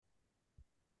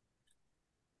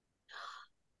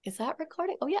Is that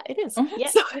recording? Oh yeah, it is. Yeah,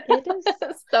 So, it is.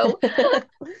 so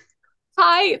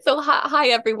hi. Hi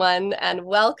everyone, and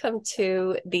welcome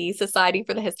to the Society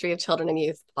for the History of Children and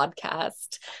Youth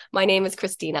podcast. My name is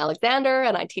Christine Alexander,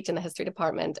 and I teach in the history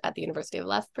department at the University of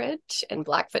Lethbridge in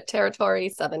Blackfoot Territory,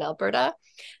 Southern Alberta.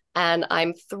 And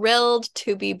I'm thrilled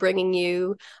to be bringing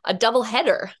you a double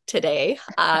header today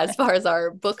as far as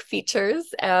our book features.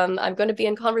 I'm going to be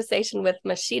in conversation with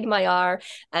Mashid Mayar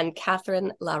and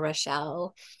Catherine La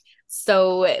Rochelle.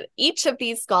 So each of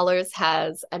these scholars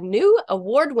has a new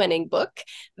award-winning book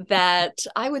that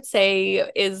I would say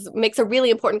is makes a really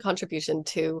important contribution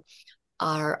to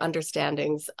our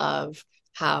understandings of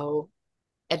how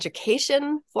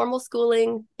education, formal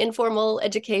schooling, informal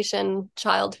education,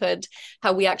 childhood,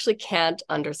 how we actually can't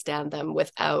understand them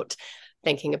without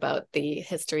thinking about the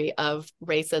history of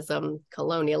racism,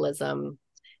 colonialism,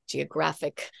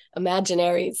 geographic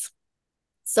imaginaries.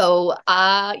 So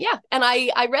yeah, and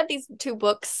I read these two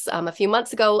books a few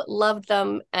months ago, loved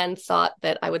them, and thought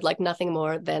that I would like nothing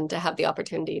more than to have the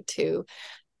opportunity to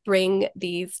bring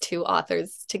these two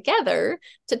authors together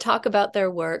to talk about their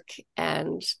work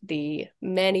and the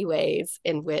many ways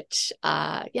in which,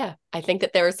 yeah, I think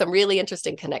that there are some really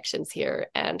interesting connections here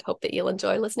and hope that you'll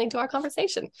enjoy listening to our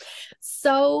conversation.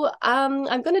 So I'm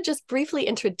going to just briefly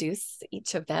introduce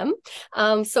each of them.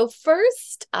 So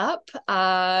first up,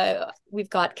 we've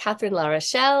got Catherine La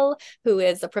Rochelle, who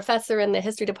is a professor in the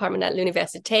history department at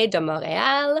l'Université de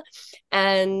Montréal,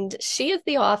 and she is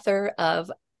the author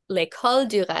of L'école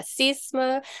du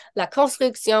racisme, la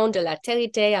construction de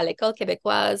l'altérité à l'école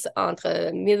québécoise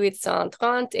entre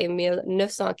 1830 et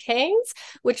 1915,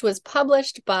 which was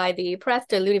published by the Presse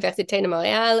de l'Université de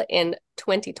Montréal in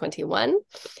 2021.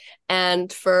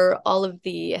 And for all of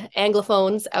the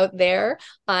Anglophones out there,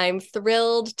 I'm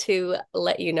thrilled to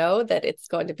let you know that it's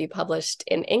going to be published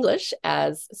in English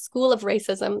as School of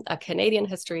Racism, A Canadian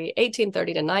History,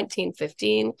 1830 to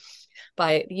 1915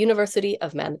 by the University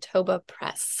of Manitoba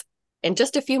Press in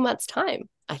just a few months' time,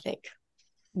 I think.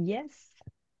 Yes.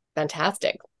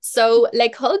 Fantastic. So,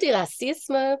 L'École du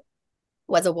Racisme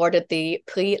was awarded the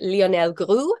Prix Lionel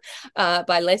Groulx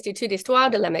by l'Institut d'Histoire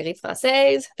de l'Amérique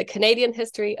française, the Canadian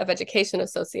History of Education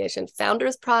Association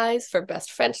Founders Prize for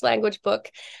Best French Language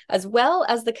Book, as well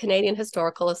as the Canadian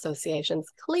Historical Association's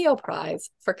Clio Prize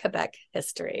for Quebec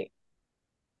History.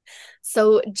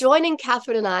 So joining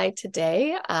Catherine and I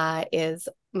today is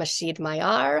Mashid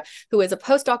Mayar, who is a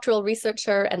postdoctoral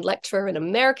researcher and lecturer in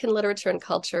American literature and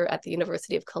culture at the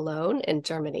University of Cologne in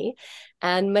Germany.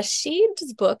 And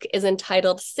Mashid's book is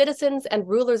entitled Citizens and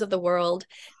Rulers of the World,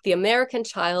 The American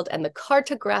Child and the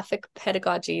Cartographic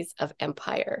Pedagogies of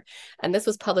Empire. And this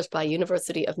was published by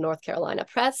University of North Carolina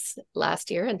Press last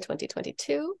year in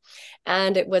 2022.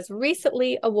 And it was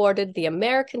recently awarded the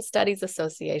American Studies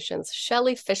Association's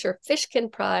Shelley Fisher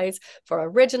Fishkin Prize for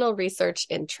Original Research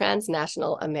in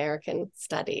Transnational American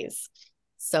Studies.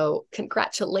 So,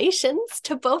 congratulations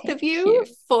to both of Thank you you.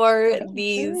 for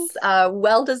these Thanks.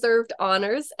 well deserved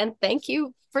honors, and thank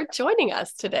you for joining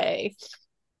us today.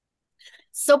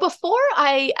 So, before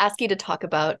I ask you to talk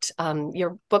about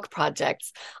your book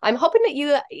projects, I'm hoping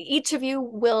that each of you,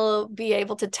 will be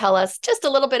able to tell us just a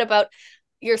little bit about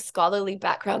your scholarly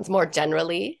backgrounds more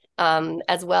generally,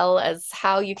 as well as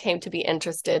how you came to be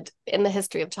interested in the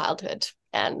history of childhood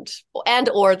and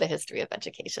or the history of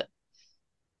education.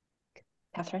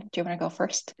 Catherine, do you want to go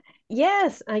first?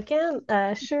 Yes, I can.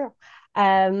 Sure.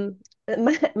 Um,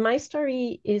 my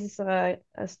story is a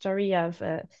story of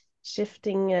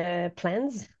shifting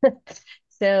plans.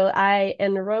 So I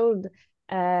enrolled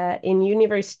in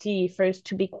university first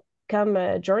to become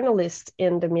a journalist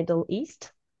in the Middle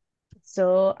East.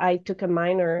 So I took a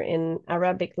minor in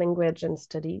Arabic language and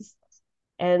studies.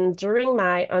 And during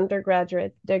my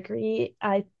undergraduate degree,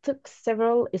 I took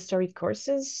several history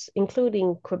courses,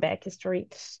 including Quebec history.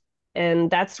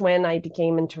 And that's when I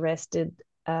became interested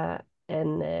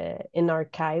in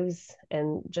archives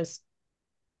and just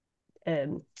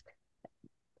um,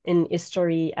 in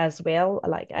history as well.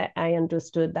 Like I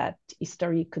understood that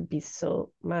history could be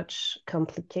so much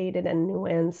complicated and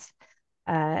nuanced.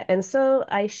 And so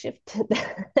I shifted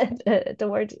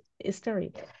toward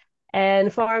history.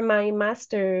 And for my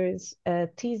master's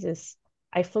thesis,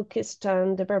 I focused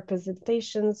on the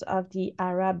representations of the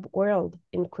Arab world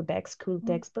in Quebec school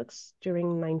textbooks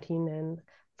during 19th and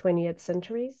 20th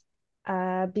centuries,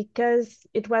 because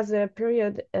it was a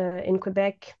period in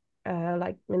Quebec,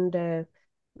 like in the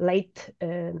late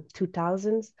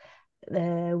 2000s.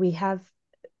 We have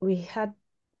we had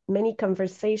many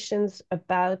conversations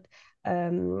about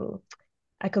um,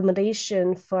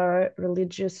 accommodation for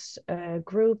religious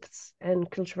groups and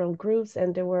cultural groups,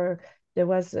 and there were there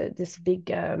was this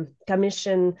big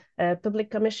commission,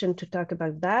 public commission to talk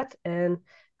about that. And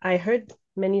I heard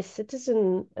many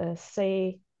citizens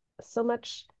say so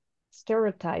much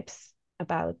stereotypes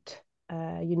about,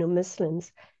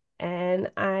 Muslims.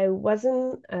 And I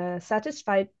wasn't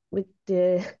satisfied with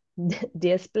the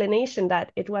explanation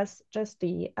that it was just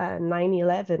the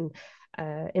 9/11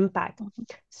 impact.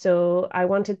 So I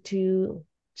wanted to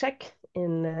check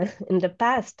in the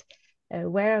past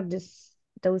where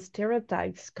those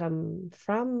stereotypes come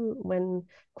from when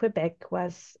Quebec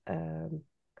was, have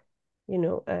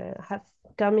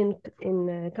come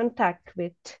in contact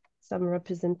with some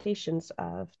representations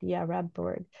of the Arab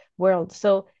world.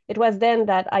 So it was then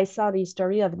that I saw the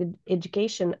story of the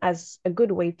education as a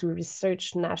good way to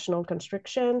research national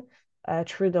construction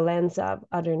through the lens of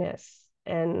otherness.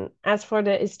 And as for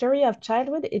the history of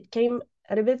childhood, it came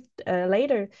a little bit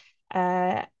later.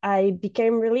 I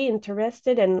became really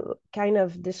interested and kind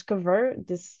of discover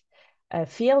this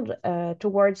field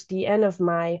towards the end of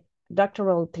my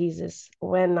doctoral thesis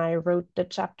when I wrote the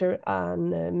chapter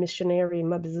on missionary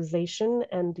mobilization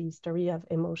and the story of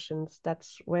emotions.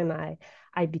 That's when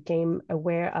I became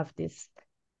aware of this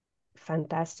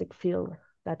fantastic field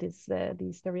that is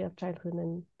the story of childhood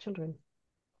and children.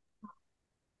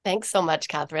 Thanks so much,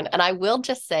 Catherine. And I will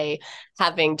just say,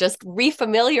 having just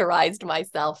refamiliarized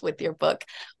myself with your book,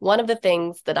 one of the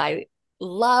things that I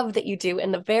love that you do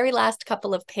in the very last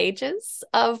couple of pages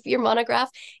of your monograph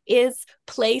is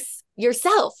place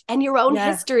yourself and your own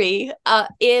history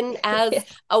in as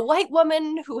a white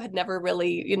woman who had never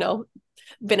really,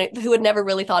 who had never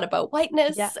really thought about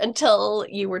whiteness until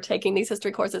you were taking these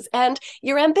history courses, and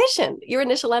your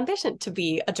initial ambition to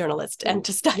be a journalist and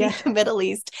to study the Middle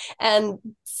East, and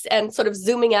sort of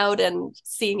zooming out and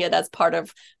seeing it as part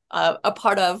of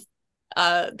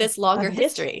this longer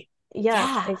history.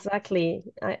 Exactly.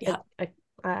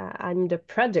 I'm the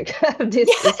product of this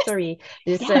history,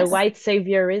 this white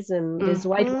saviorism, this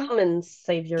white woman's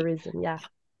saviorism. Yeah,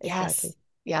 exactly.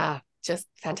 Yeah, just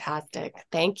fantastic.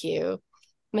 Thank you.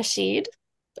 Mashid,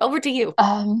 over to you.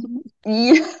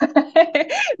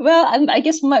 Well, I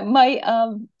guess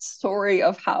my story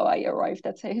of how I arrived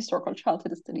at historical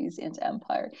childhood studies and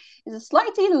empire is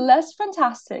slightly less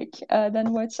fantastic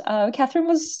than what Catherine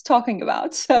was talking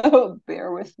about. So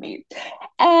bear with me.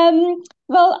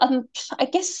 Well, I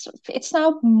guess it's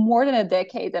now more than a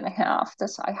decade and a half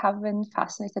that I have been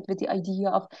fascinated with the idea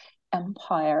of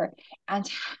empire and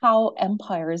how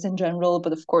empires in general,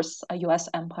 but of course a US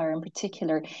empire in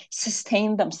particular,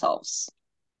 sustain themselves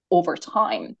over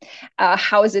time.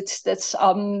 How is it that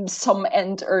some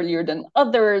end earlier than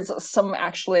others, some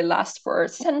actually last for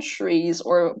centuries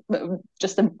or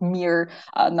just a mere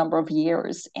number of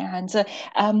years? And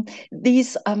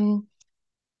these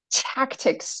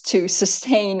tactics to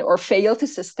sustain or fail to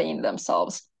sustain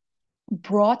themselves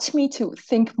brought me to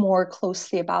think more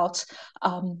closely about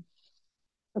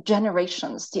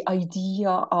generations, the idea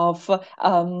of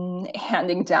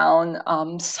handing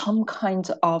down some kind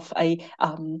of a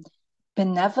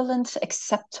benevolent,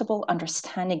 acceptable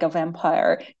understanding of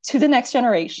empire to the next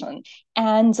generation,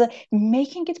 and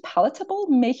making it palatable,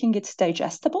 making it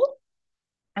digestible.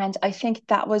 And I think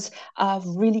that was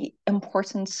really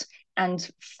important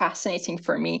and fascinating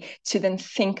for me to then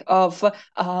think of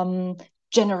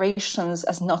generations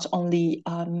as not only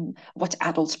what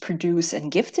adults produce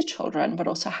and give to children, but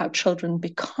also how children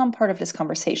become part of this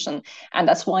conversation. And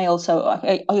that's why also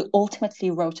I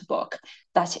ultimately wrote a book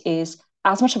that is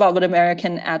as much about what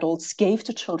American adults gave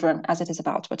to children as it is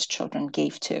about what children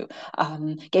gave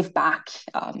back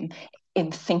in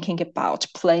thinking about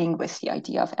playing with the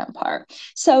idea of empire.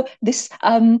 So this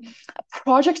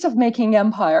project of making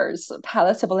empires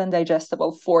palatable and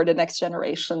digestible for the next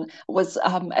generation was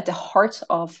at the heart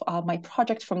of my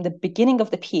project from the beginning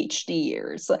of the PhD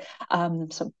years.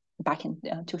 So back in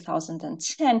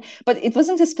 2010, but it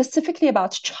wasn't specifically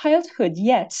about childhood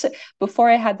yet before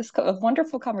I had this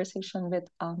wonderful conversation with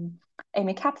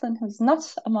Amy Kaplan, who's not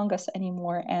among us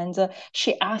anymore. And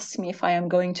she asked me if I am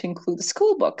going to include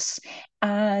school books.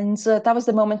 And that was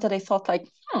the moment that I thought like,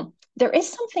 there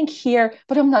is something here,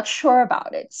 but I'm not sure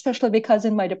about it, especially because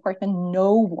in my department,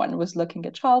 no one was looking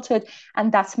at childhood.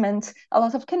 And that meant a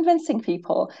lot of convincing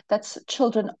people that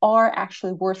children are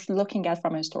actually worth looking at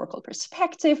from a historical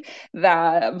perspective,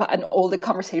 and all the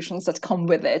conversations that come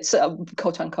with it,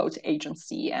 quote unquote,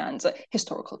 agency and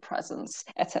historical presence,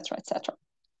 etc., etc.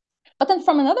 But then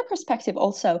from another perspective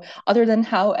also, other than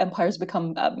how empires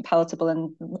become palatable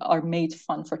and are made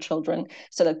fun for children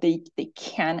so that they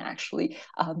can actually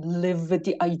live with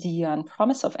the idea and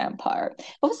promise of empire,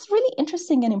 what was really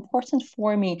interesting and important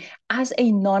for me as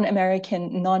a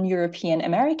non-American, non-European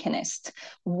Americanist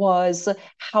was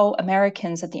how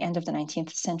Americans at the end of the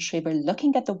 19th century were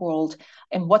looking at the world,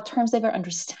 in what terms they were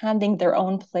understanding their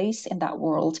own place in that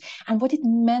world, and what it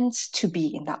meant to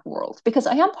be in that world. Because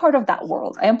I am part of that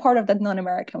world. I am part of that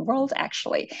non-American world,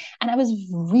 actually. And I was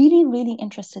really, really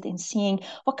interested in seeing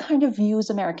what kind of views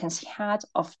Americans had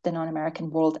of the non-American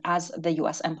world as the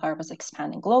US empire was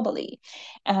expanding globally.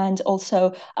 And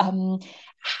also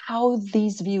how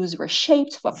these views were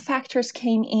shaped, what factors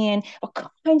came in,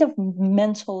 what kind of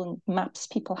mental maps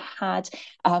people had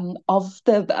of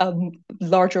the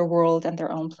larger world and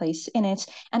their own place in it,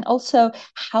 and also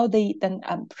how they then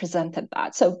presented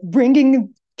that. So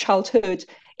bringing childhood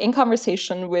in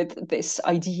conversation with this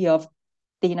idea of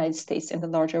the United States in the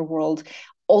larger world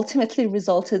ultimately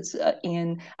resulted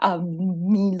in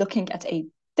me looking at a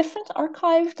different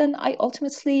archive than I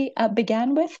ultimately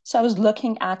began with. So I was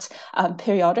looking at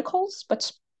periodicals,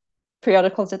 but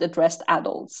periodicals that addressed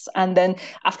adults. And then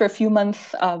after a few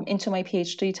months into my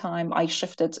PhD time, I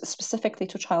shifted specifically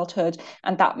to childhood.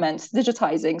 And that meant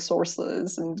digitizing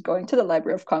sources and going to the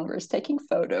Library of Congress, taking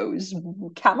photos,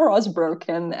 cameras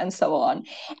broken, and so on.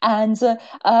 And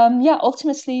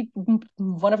ultimately,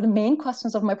 one of the main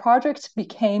questions of my project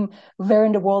became, where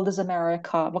in the world is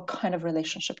America? What kind of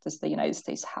relationship does the United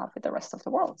States have with the rest of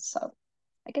the world? So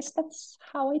I guess that's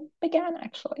how it began,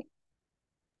 actually.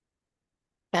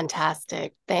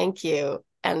 Fantastic. Thank you.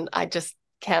 And I just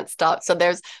can't stop. So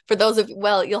there's, for those of,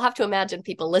 well, you'll have to imagine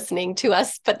people listening to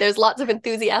us, but there's lots of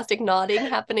enthusiastic nodding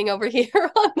happening over here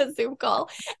on the Zoom call.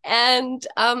 And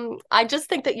I just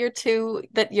think that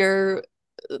your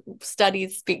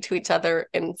studies speak to each other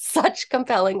in such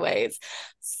compelling ways.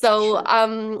 So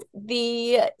so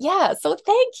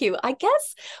thank you. I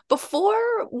guess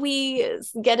before we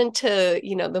get into,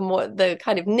 the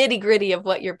kind of nitty-gritty of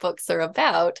what your books are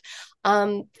about,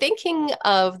 thinking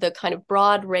of the kind of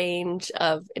broad range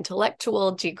of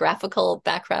intellectual, geographical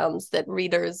backgrounds that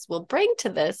readers will bring to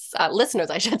this, listeners,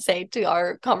 I should say, to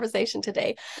our conversation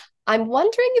today, I'm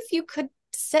wondering if you could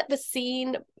set the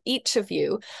scene, each of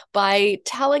you, by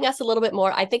telling us a little bit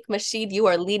more. I think, Masheed, you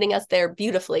are leading us there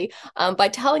beautifully, by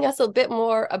telling us a bit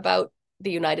more about the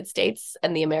United States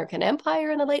and the American Empire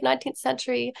in the late 19th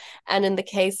century, and in the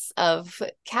case of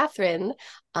Catherine,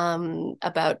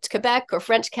 about Quebec or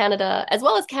French Canada, as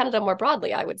well as Canada more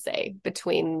broadly, I would say,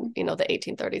 between the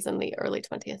 1830s and the early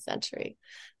 20th century.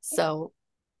 So,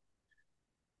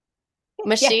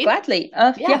 Masheed? Yeah, gladly.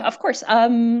 Yeah, of course.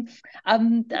 I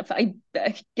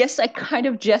guess I kind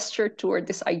of gestured toward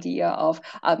this idea of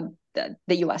the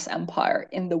US empire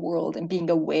in the world and being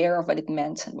aware of what it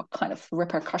meant and what kind of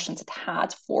repercussions it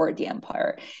had for the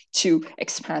empire to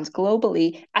expand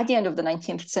globally at the end of the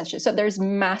 19th century. So there's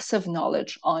massive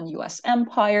knowledge on US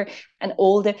empire and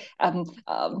all the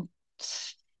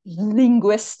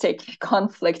linguistic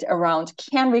conflict around,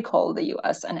 can we call the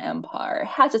US an empire?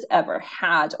 Has it ever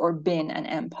had or been an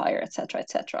empire, etc.,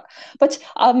 etc.? But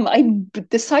I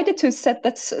decided to set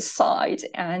that aside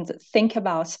and think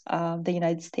about the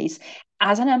United States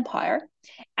as an empire,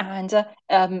 and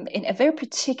in a very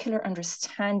particular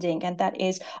understanding, and that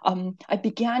is, I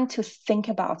began to think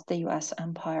about the US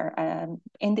empire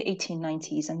in the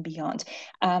 1890s and beyond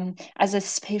as a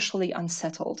spatially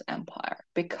unsettled empire,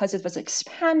 because it was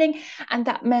expanding, and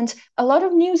that meant a lot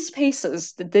of new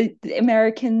spaces that the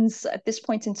Americans at this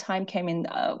point in time came in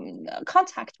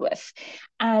contact with,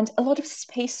 and a lot of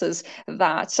spaces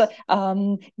that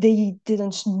they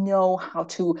didn't know how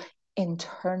to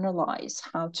internalize,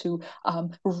 how to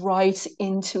write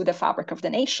into the fabric of the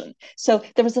nation. So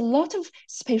there was a lot of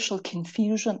spatial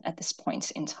confusion at this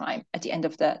point in time, at the end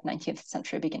of the 19th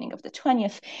century, beginning of the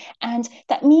 20th. And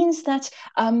that means that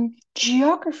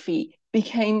geography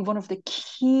became one of the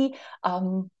key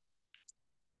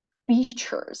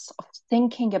features of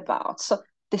thinking about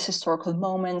this historical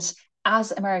moment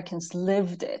as Americans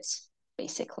lived it,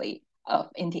 basically,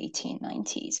 in the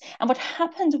 1890s. And what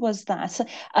happened was that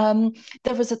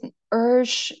there was an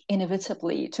urge,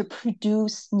 inevitably, to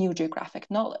produce new geographic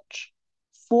knowledge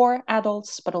for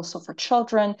adults, but also for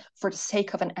children, for the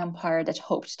sake of an empire that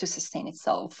hoped to sustain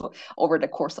itself over the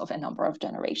course of a number of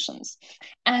generations.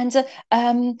 And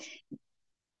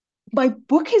my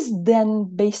book is then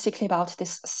basically about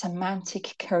this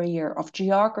semantic career of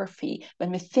geography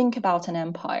when we think about an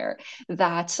empire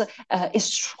that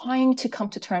is trying to come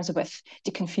to terms with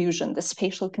the confusion, the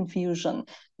spatial confusion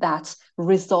that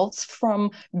results from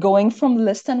going from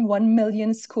less than 1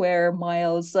 million square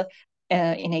miles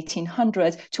in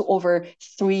 1800 to over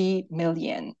 3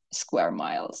 million square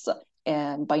miles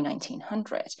by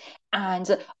 1900.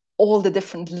 And all the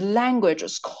different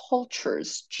languages,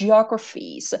 cultures,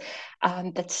 geographies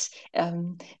that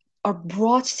are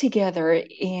brought together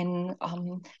in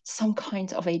some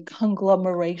kind of a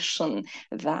conglomeration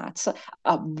that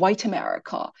white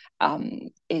America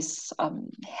is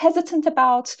hesitant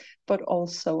about, but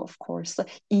also, of course,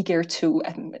 eager to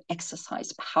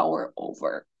exercise power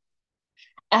over.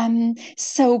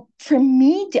 So for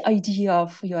me, the idea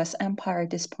of US empire at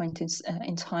this point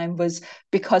in time was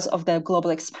because of the global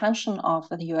expansion of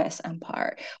the US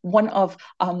empire, one of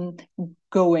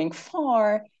going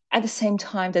far at the same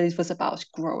time that it was about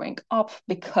growing up,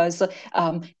 because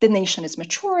the nation is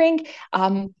maturing.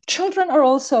 Children are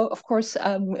also, of course,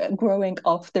 growing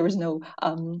up. There is no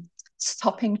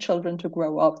stopping children to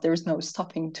grow up. There's no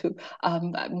stopping to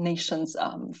nations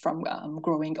from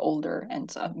growing older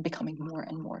and becoming more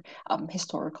and more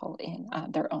historical in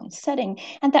their own setting.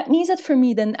 And that means that for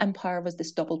me, then empire was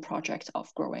this double project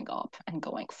of growing up and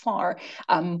going far,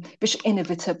 which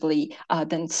inevitably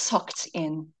then sucked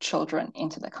in children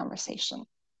into the conversation.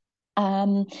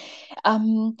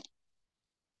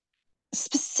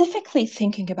 Specifically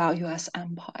thinking about US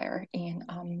empire in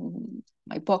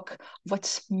my book,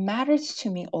 what mattered to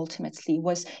me ultimately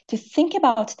was to think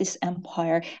about this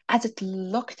empire as it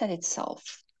looked at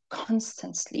itself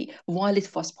constantly while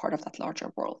it was part of that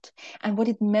larger world, and what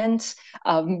it meant,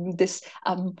 this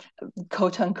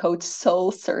quote unquote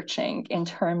soul searching in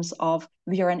terms of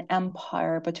we are an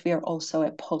empire, but we are also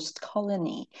a post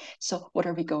colony. So what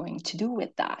are we going to do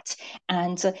with that?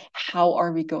 And how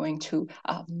are we going to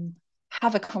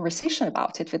have a conversation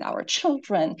about it with our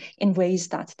children in ways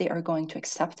that they are going to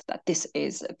accept that this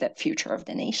is the future of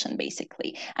the nation,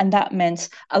 basically. And that meant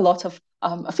a lot of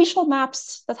official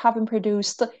maps that have been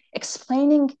produced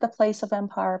explaining the place of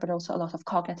empire, but also a lot of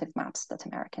cognitive maps that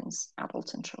Americans,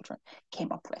 adults and children,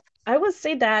 came up with. I would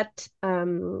say that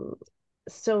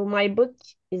so my book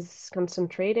is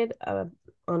concentrated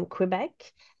on Quebec,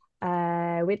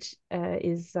 which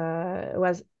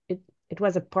it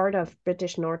was a part of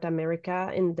British North America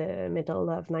in the middle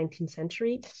of 19th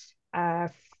century.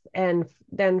 And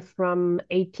then from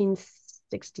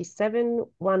 1867,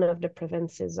 one of the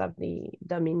provinces of the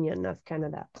Dominion of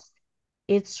Canada.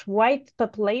 Its white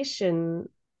population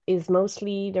is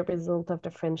mostly the result of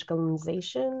the French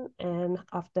colonization and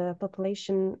of the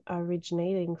population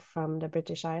originating from the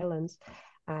British Islands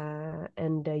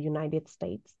and the United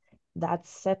States that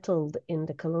settled in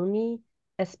the colony,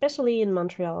 especially in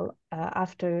Montreal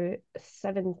after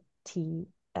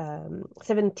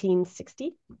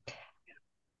 1760.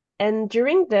 And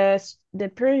during the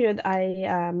period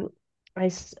I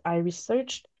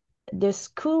researched, the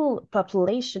school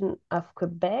population of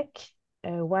Quebec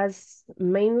was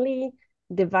mainly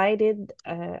divided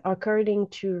according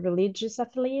to religious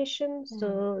affiliation.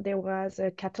 So there was a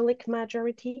Catholic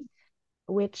majority,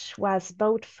 which was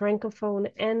both Francophone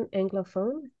and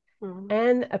Anglophone,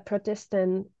 and a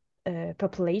Protestant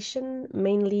population,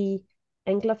 mainly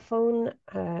Anglophone,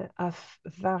 of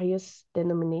various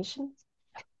denominations.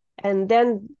 And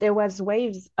then there was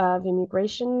waves of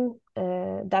immigration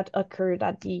that occurred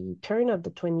at the turn of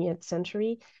the 20th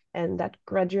century, and that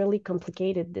gradually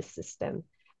complicated this system.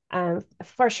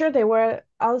 For sure, there were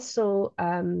also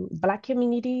Black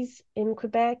communities in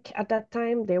Quebec at that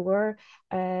time. There were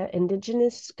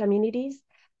indigenous communities.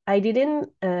 I didn't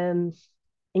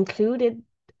include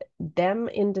them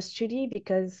in the study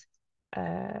because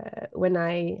when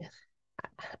I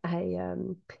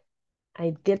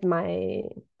did my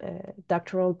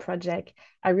doctoral project,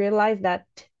 I realized that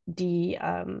the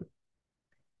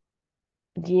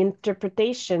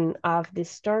interpretation of this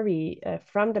story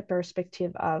from the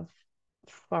perspective of,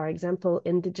 for example,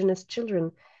 indigenous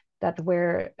children that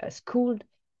were schooled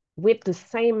with the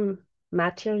same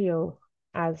material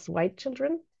as white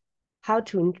children, how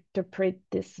to interpret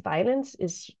this violence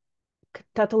is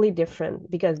totally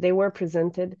different, because they were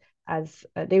presented as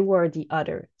they were the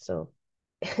other. So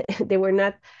they were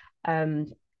not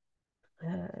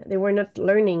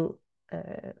learning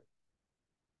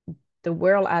the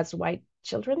world as white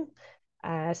children.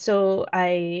 So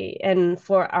and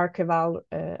for archival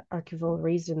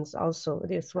reasons also,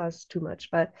 this was too much.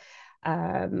 But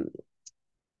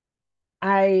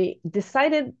I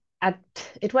decided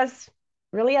it was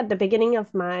really at the beginning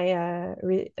of my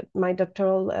my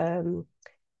doctoral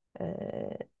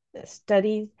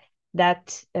studies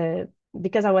that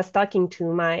because I was talking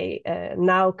to my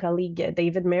now colleague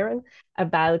David Maron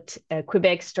about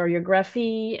Quebec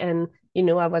historiography, and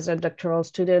I was a doctoral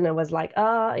student. I was like,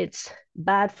 it's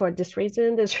bad for this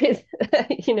reason,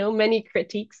 many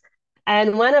critiques.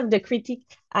 And one of the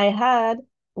critiques I had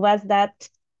was that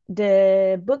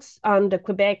the books on the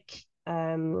Quebec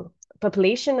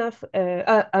population on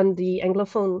the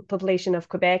Anglophone population of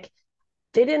Quebec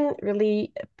didn't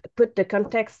really put the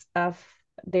context of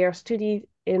their study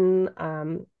in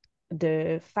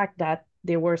the fact that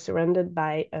they were surrounded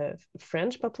by a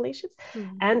French population.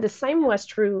 Mm-hmm. And the same was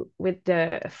true with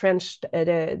the French,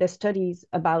 the studies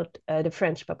about the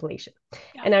French population.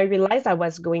 Yeah. And I realized I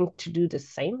was going to do the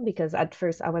same, because at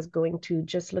first I was going to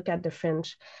just look at the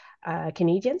French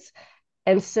Canadians.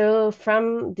 And so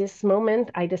from this moment,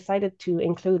 I decided to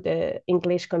include the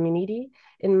English community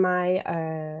in my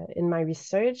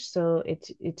research. So it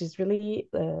is really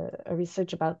a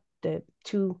research about the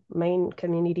two main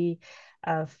community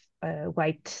of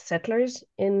white settlers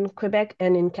in Quebec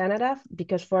and in Canada,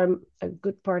 because for a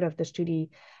good part of the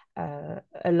study, a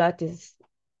lot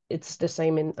it's the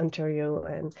same in Ontario,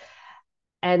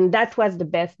 and that was the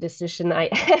best decision I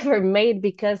ever made,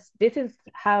 because this is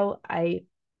how I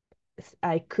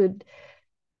could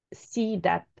see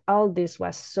that all this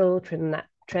was so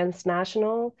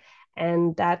transnational,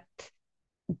 and that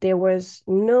there was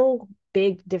no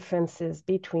big differences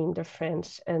between the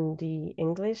French and the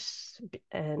English,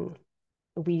 and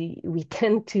we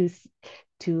tend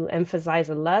to emphasize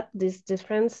a lot this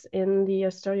difference in the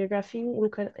historiography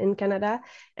in Canada.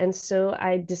 And so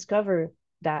I discovered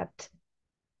that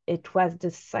it was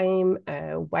the same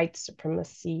white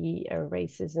supremacy,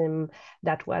 racism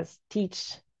that was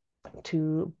teach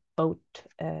to both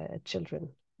children.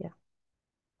 Yeah.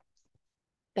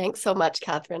 Thanks so much,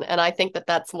 Catherine. And I think that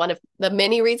that's one of the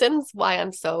many reasons why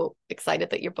I'm so excited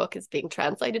that your book is being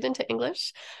translated into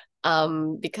English.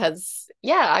 Because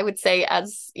I would say,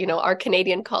 as our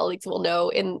Canadian colleagues will know,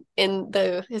 in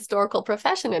the historical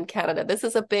profession in Canada, this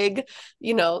is a big,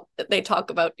 they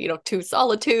talk about, two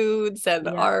solitudes, and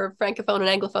our Francophone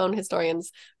and Anglophone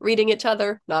historians reading each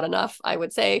other, not enough, I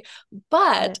would say.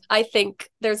 But I think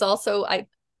there's also,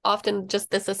 often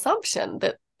just this assumption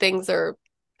that things are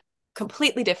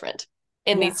completely different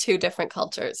in these two different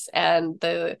cultures, and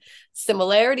the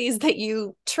similarities that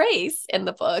you trace in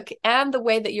the book and the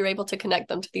way that you're able to connect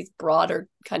them to these broader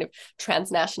kind of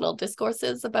transnational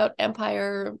discourses about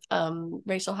empire,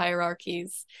 racial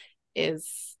hierarchies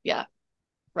is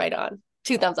right on.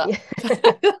 2 thumbs up.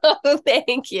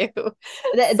 Thank you.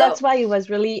 That's why it was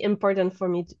really important for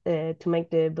me to make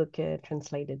the book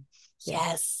translated.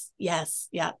 Yes.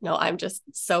 Yeah. No, I'm just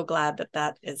so glad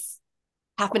that is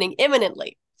happening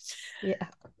imminently. Yeah.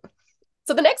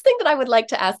 So the next thing that I would like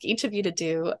to ask each of you to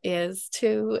do is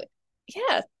to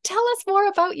tell us more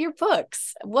about your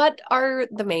books. What are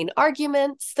the main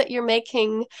arguments that you're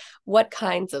making? What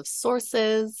kinds of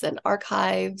sources and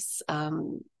archives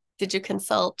did you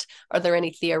consult? Are there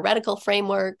any theoretical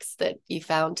frameworks that you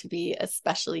found to be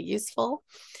especially useful?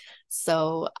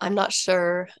 So I'm not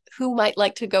sure who might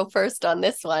like to go first on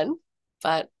this one,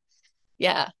 but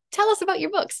tell us about your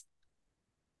books.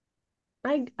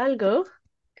 I'll go.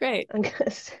 Great.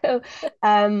 So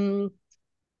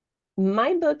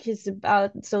my book is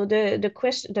about, so the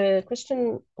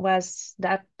question was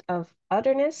that of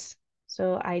otherness.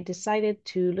 So I decided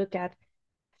to look at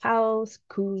how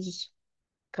schools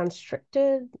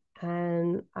constructed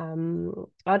and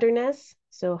otherness.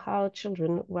 So how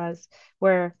children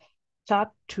were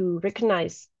taught to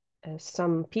recognize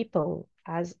some people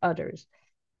as others.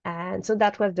 And so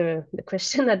that was the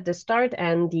question at the start,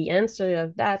 and the answer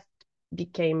of that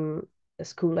became a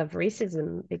school of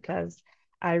racism, because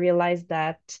I realized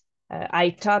that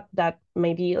I thought that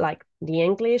maybe like the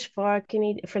English for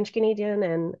French Canadian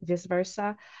and vice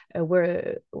versa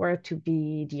were to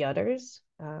be the others,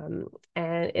 and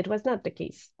it was not the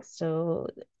case. So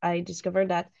I discovered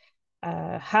that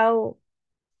how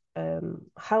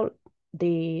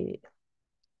they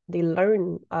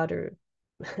learn other.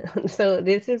 So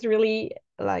this is really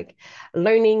like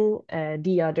learning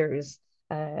the others,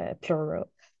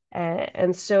 plural.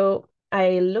 And so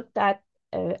I looked at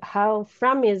how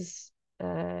from its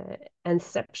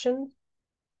inception,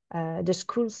 the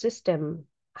school system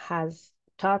has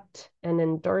taught and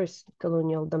endorsed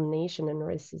colonial domination and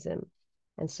racism.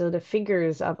 And so the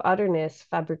figures of otherness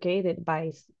fabricated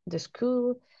by the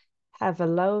school have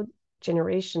allowed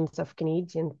generations of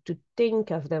Canadians to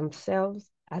think of themselves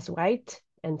as white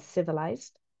and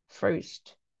civilized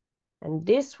first, And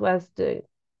this was the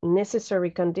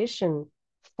necessary condition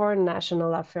for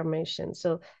national affirmation.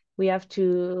 So we have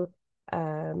to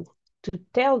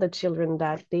tell the children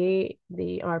that they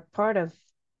are part of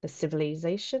the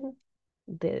civilization.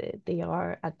 They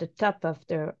are at the top of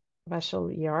the racial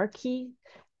hierarchy.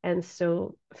 And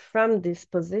so from this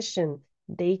position,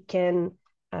 they can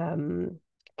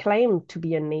claim to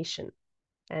be a nation.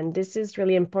 And this is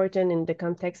really important in the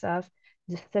context of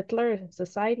the settler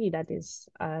society that is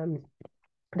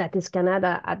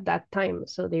Canada at that time.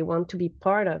 So they want to be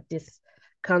part of this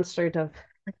concert of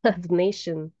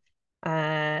nation,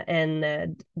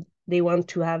 and they want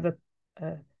to have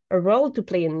a role to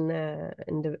play in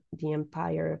the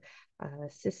empire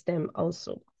system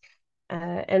also.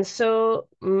 And so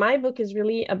my book is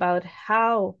really about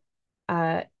how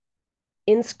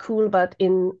in school, but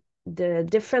in the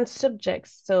different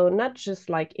subjects. So not just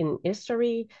like in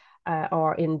history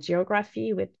or in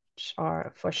geography, which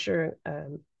are for sure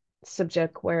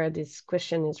subject where this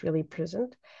question is really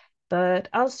present, but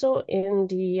also in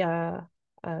the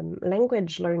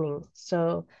language learning.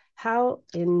 So how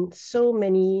in so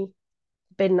many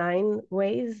benign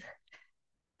ways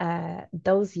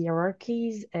those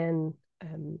hierarchies and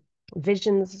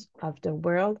visions of the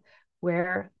world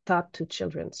were taught to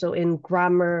children. So in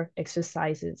grammar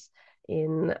exercises,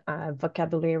 in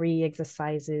vocabulary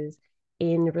exercises,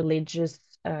 in religious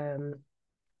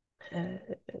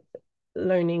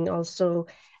learning also.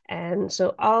 And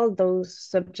so all those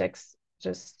subjects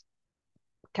just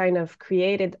kind of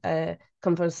created a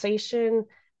conversation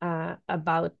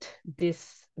about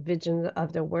this vision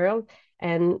of the world.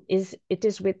 And it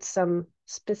is with some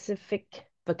specific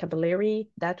vocabulary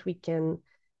that we can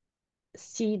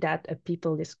see that a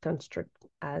people is construct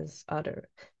as other.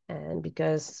 And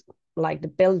because like the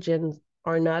Belgians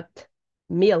are not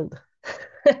mild,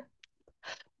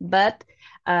 but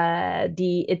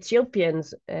the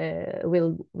Ethiopians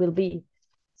will be.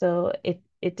 So it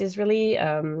is really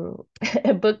a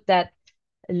book that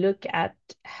look at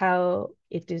how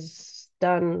it is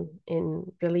done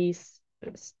in really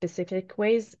specific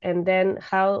ways, and then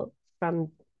how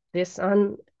from this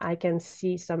on I can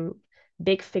see some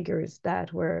big figures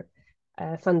that were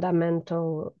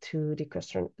fundamental to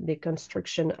the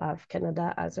construction of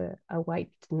Canada as a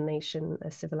white nation, a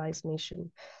civilized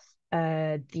nation.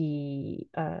 The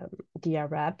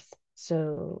Arabs,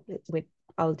 so with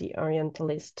all the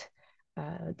Orientalist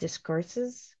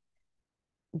discourses,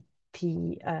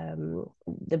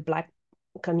 the Black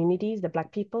communities, the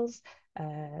Black peoples,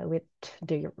 with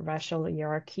the racial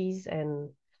hierarchies and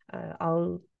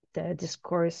all the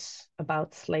discourse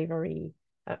about slavery,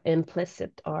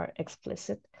 implicit or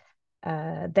explicit.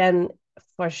 Then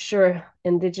for sure,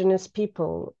 Indigenous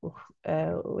people,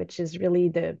 which is really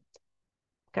the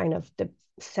kind of the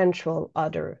central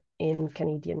other in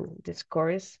Canadian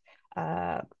discourse.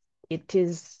 It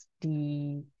is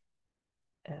the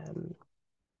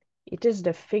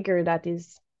figure that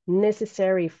is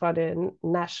necessary for the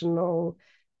national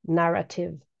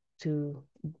narrative to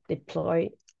deploy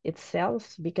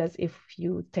itself, because if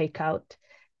you take out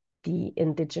the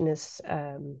Indigenous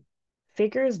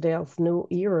figures, there's no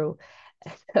hero.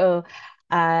 So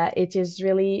it is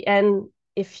really, and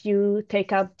if you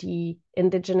take out the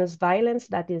Indigenous violence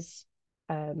that is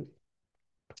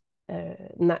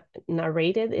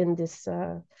narrated in this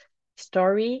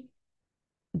story,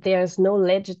 there's no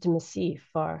legitimacy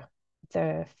for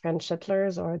the French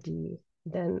settlers or the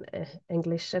then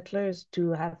English settlers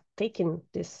to have taken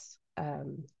this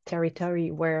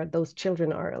territory where those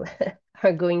children are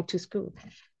are going to school.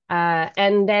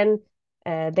 And then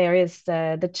there is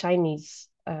the Chinese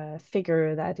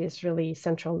figure that is really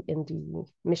central in the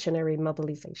missionary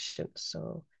mobilization.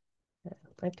 So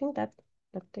I think that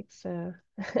takes a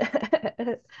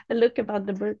look about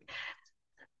the book.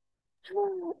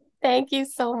 Thank you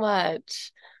so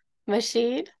much.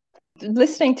 Mashid?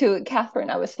 Listening to Catherine,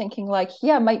 I was thinking like,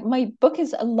 yeah, my book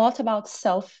is a lot about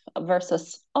self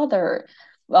versus other.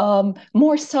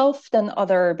 More self than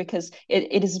other, because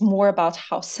it is more about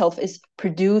how self is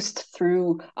produced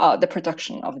through the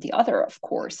production of the other, of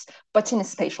course, but in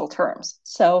spatial terms.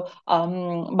 So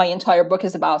my entire book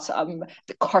is about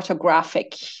the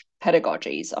cartographic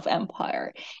pedagogies of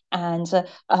empire. And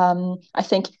I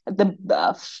think the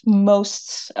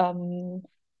most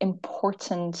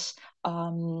important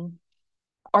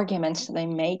argument that I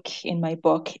make in my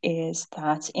book is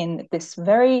that in this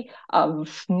very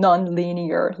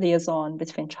non-linear liaison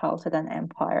between childhood and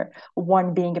empire,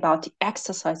 one being about the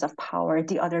exercise of power,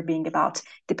 the other being about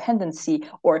dependency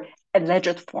or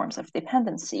alleged forms of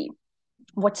dependency,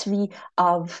 what we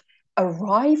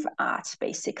arrive at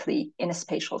basically in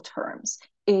spatial terms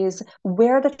is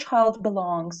where the child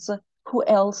belongs, who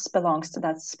else belongs to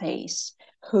that space,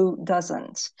 who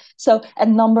doesn't. So a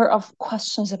number of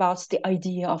questions about the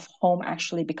idea of home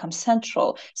actually become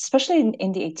central, especially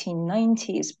in the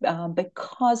 1890s,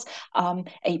 because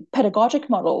a pedagogic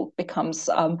model becomes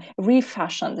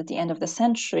refashioned at the end of the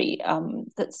century,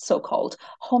 the so-called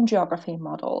home geography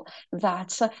model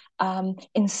that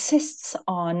insists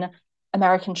on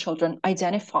American children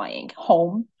identifying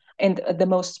home in the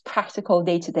most practical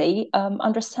day-to-day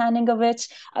understanding of it,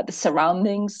 the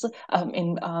surroundings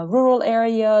in rural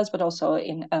areas, but also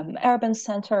in urban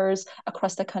centers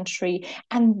across the country.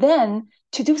 And then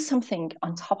to do something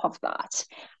on top of that,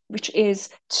 which is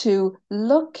to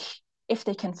look if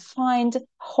they can find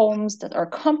homes that are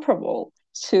comparable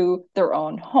to their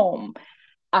own home,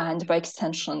 and by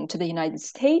extension to the United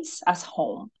States as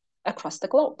home across the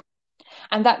globe.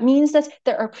 And that means that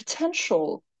there are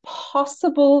potential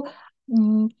possible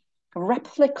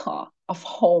replica of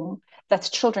home that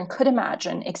children could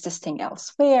imagine existing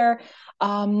elsewhere.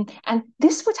 And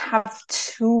this would have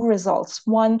two results.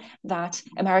 One, that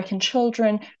American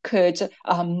children could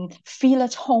feel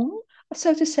at home,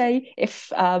 so to say,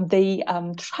 if they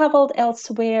traveled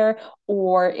elsewhere,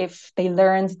 or if they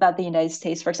learned that the United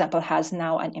States, for example, has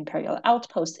now an imperial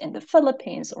outpost in the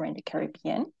Philippines or in the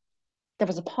Caribbean. There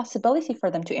was a possibility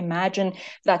for them to imagine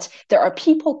that there are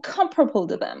people comparable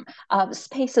to them,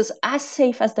 spaces as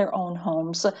safe as their own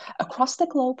homes across the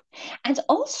globe, and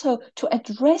also to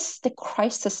address the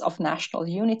crisis of national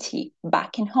unity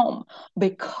back in home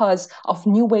because of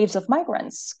new waves of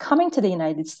migrants coming to the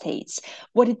United States.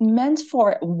 What it meant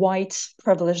for white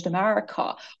privileged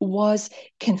America was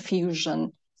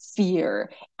confusion,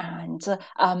 fear, and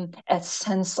a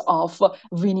sense of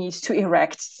we need to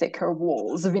erect thicker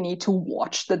walls, we need to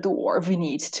watch the door, we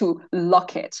need to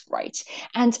lock it, right?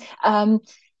 And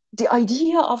the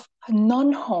idea of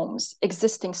non-homes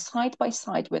existing side by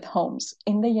side with homes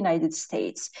in the United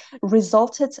States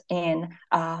resulted in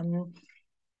a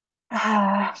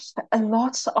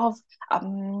lot of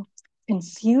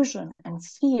confusion and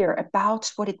fear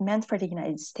about what it meant for the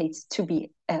United States to be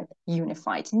a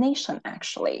unified nation,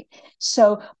 actually.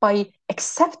 So by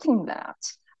accepting that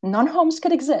non-homes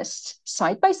could exist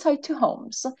side by side to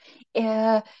homes,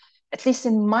 at least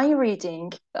in my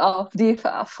reading of the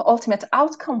ultimate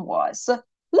outcome was,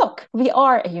 look, we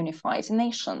are a unified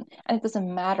nation, and it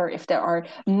doesn't matter if there are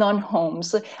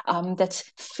non-homes that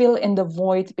fill in the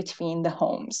void between the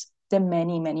homes, the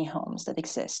many, many homes that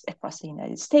exist across the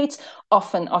United States,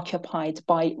 often occupied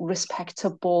by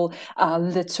respectable,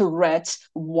 literate,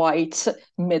 white,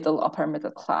 upper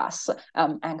middle class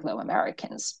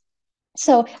Anglo-Americans.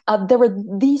 So there were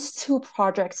these two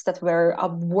projects that were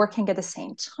working at the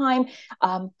same time,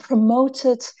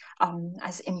 promoted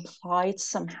as implied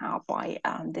somehow by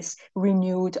this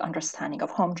renewed understanding of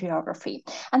home geography.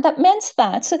 And that meant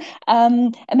that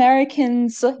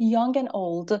Americans, young and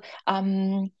old,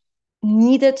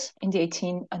 needed in the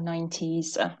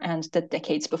 1890s and the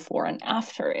decades before and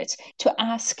after it to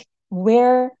ask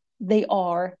where they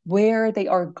are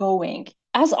going,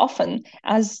 as often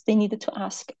as they needed to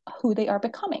ask who they are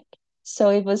becoming. So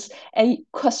it was a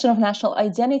question of national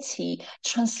identity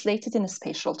translated in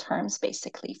spatial terms,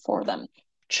 basically, for them.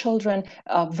 Children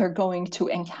were going to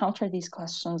encounter these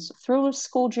questions through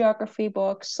school geography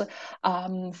books,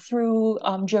 through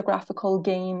geographical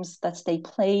games that they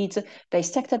played,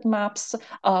 dissected maps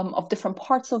of different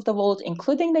parts of the world,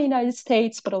 including the United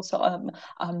States, but also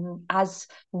as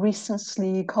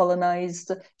recently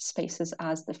colonized spaces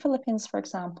as the Philippines, for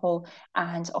example,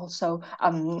 and also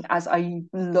as I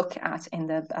look at in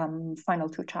the final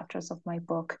two chapters of my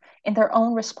book, in their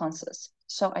own responses.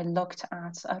 So I looked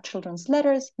at children's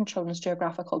letters and children's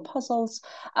geographical puzzles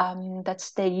that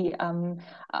they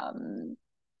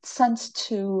sent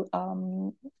to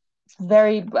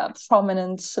very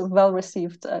prominent,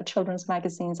 well-received children's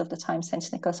magazines of the time,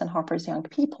 St. Nicholas and Harper's Young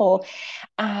People,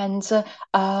 and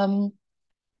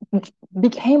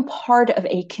became part of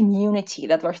a community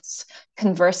that was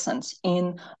conversant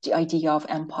in the idea of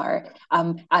empire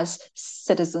as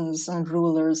citizens and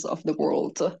rulers of the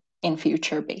world in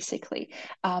future, basically.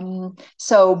 The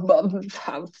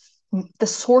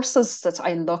sources that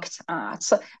I looked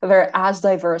at were as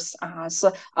diverse as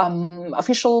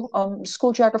official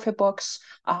school geography books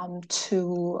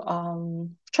to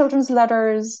children's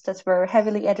letters that were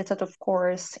heavily edited, of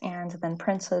course, and then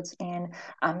printed in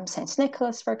St.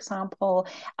 Nicholas, for example,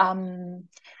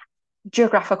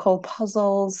 geographical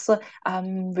puzzles,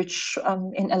 which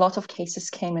in a lot of cases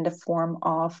came in the form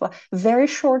of very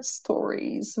short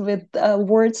stories with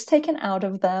words taken out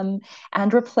of them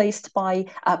and replaced by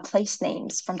place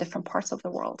names from different parts of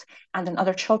the world. And then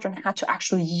other children had to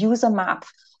actually use a map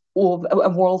or a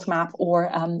world map or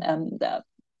the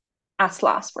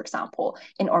Atlas, for example,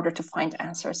 in order to find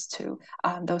answers to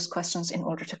those questions, in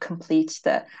order to complete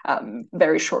the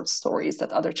very short stories that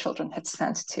other children had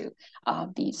sent to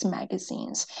these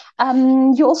magazines.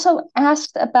 You also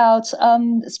asked about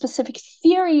specific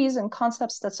theories and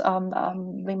concepts that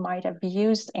we might have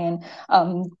used in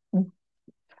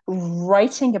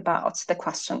writing about the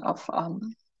question of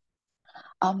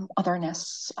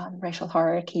otherness, racial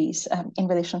hierarchies in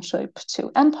relationship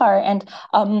to empire. And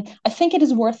I think it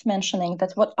is worth mentioning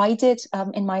that what I did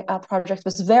in my project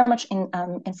was very much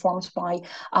informed by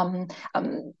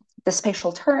the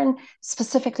spatial turn,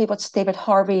 specifically what David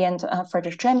Harvey and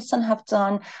Frederick Jameson have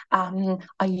done.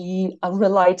 I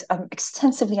relied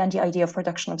extensively on the idea of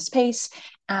reduction of space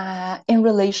in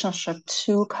relationship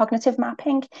to cognitive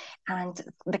mapping and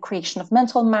the creation of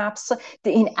mental maps,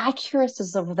 the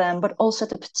inaccuracies of them, but also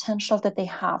the potential that they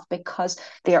have because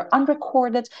they are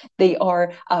unrecorded, they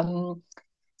are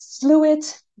fluid,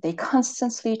 they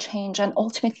constantly change, and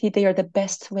ultimately they are the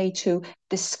best way to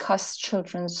discuss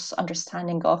children's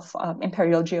understanding of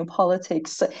imperial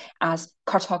geopolitics as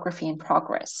cartography in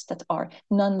progress that are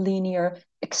non-linear,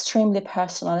 extremely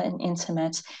personal and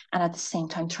intimate, and at the same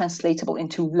time translatable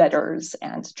into letters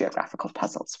and geographical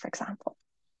puzzles, for example.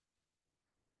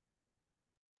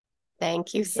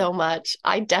 Thank you so much.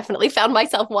 I definitely found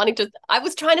myself I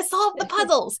was trying to solve the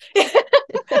puzzles.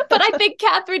 But I think,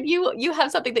 Catherine, you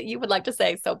have something that you would like to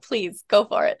say, so please go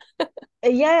for it.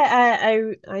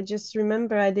 I just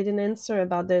remember I didn't answer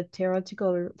about the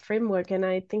theoretical framework, and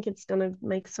I think it's gonna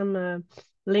make some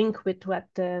link with what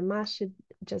Marsha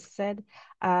just said.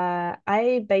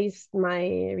 I based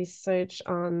my research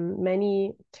on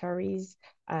many theories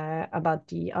about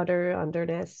the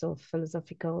otherness, so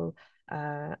philosophical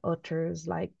authors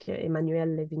like Emmanuel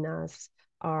Levinas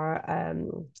or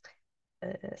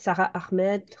Sara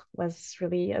Ahmed was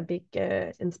really a big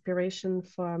inspiration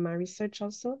for my research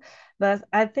also. But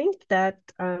I think that,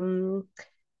 and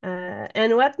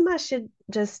what Mashid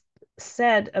just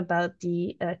said about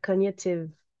the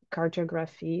cognitive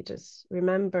cartography, just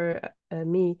remember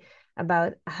me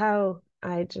about how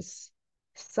I just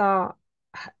saw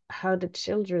how the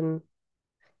children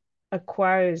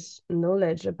acquires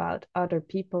knowledge about other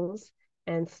peoples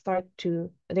and start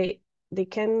to they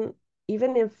can,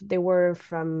 even if they were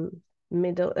from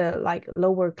middle like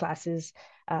lower classes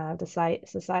the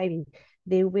society,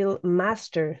 they will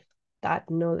master that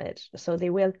knowledge, so they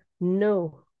will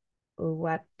know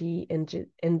what the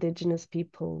indigenous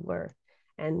people were,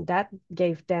 and that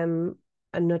gave them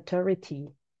an authority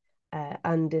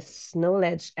on this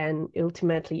knowledge and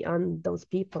ultimately on those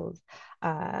people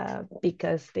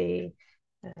because they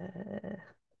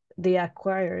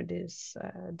acquire this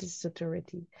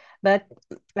authority. But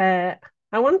I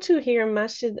want to hear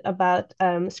Mashid about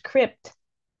script,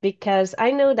 because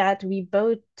I know that we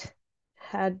both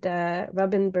had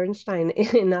Robin Bernstein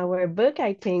in our book,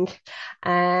 I think,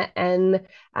 and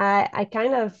I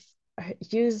kind of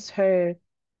use her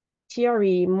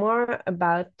theory more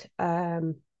about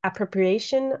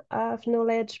appropriation of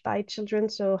knowledge by children.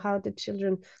 So how the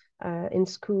children in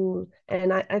school,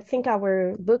 and I think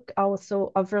our book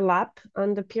also overlap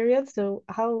on the period. So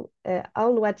how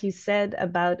all what you said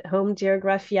about home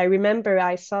geography, I remember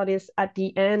I saw this at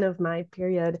the end of my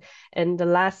period, and the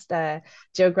last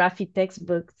geography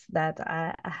textbooks that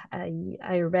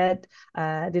I read,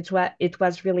 it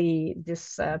was really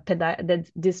this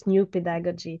this new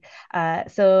pedagogy.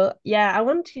 So yeah, I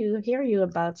want to hear you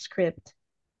about script.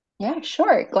 Yeah,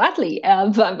 sure, gladly.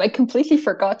 I completely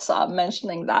forgot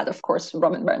mentioning that, of course,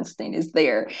 Robin Bernstein is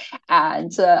there.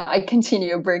 And I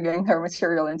continue bringing her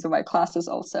material into my classes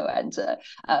also and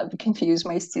confuse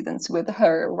my students with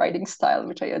her writing style,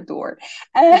 which I adore.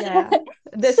 Yeah,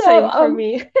 the same for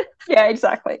me. Yeah,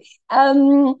 exactly.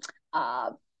 So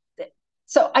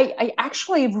I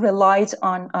actually relied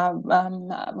on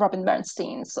Robin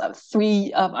Bernstein's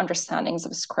three understandings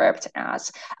of script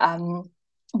as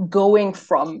going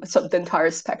from the entire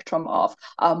spectrum of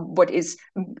what is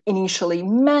initially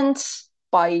meant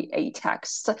by a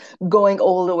text, going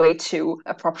all the way to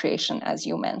appropriation, as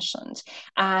you mentioned.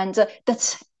 And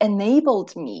that's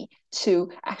enabled me to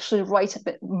actually write a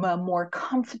bit more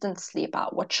confidently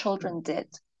about what children did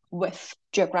with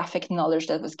geographic knowledge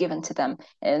that was given to them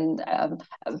in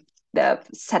the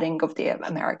setting of the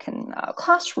American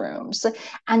classrooms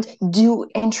and do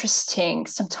interesting,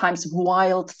 sometimes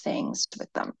wild things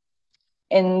with them,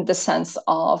 in the sense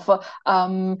of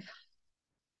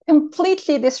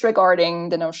completely disregarding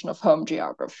the notion of home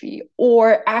geography,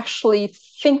 or actually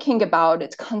thinking about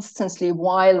it constantly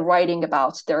while writing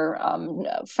about their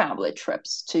family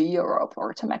trips to Europe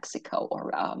or to Mexico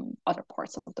or other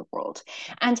parts of the world.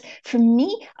 And for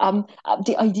me,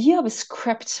 the idea of a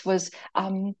script was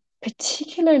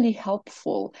particularly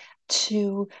helpful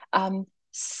to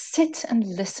sit and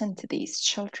listen to these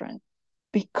children,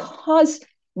 because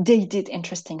they did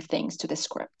interesting things to the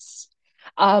scripts.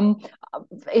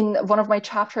 In one of my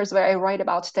chapters where I write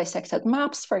about dissected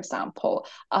maps, for example,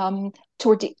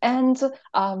 toward the end,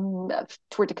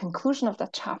 toward the conclusion of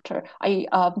that chapter, I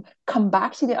come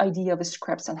back to the idea of the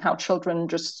scripts and how children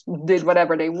just did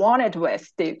whatever they wanted with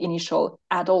the initial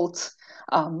adult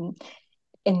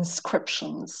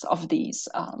inscriptions of these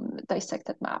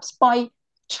dissected maps by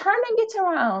turning it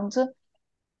around,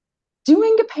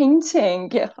 doing a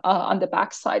painting on the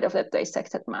backside of that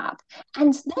dissected map,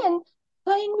 and then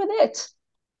playing with it.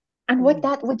 And what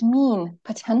that would mean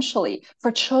potentially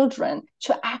for children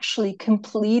to actually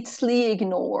completely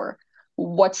ignore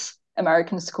what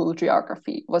American school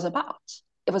geography was about.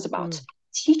 It was about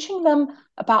teaching them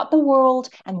about the world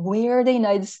and where the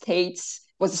United States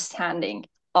was standing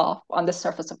on the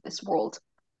surface of this world,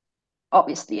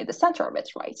 obviously at the center of it,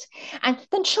 right? And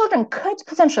then children could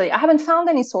potentially, I haven't found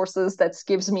any sources that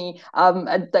gives me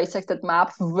a dissected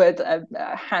map with a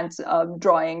hand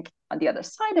drawing on the other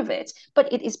side of it,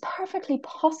 but it is perfectly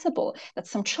possible that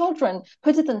some children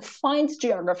who didn't find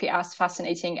geography as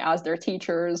fascinating as their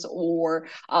teachers or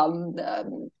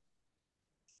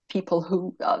people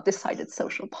who decided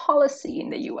social policy in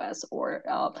the US or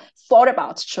thought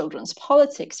about children's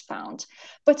politics found.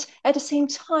 But at the same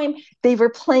time, they were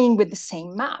playing with the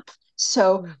same map.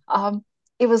 So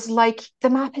it was like, the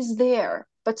map is there,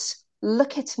 but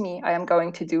look at me, I am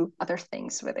going to do other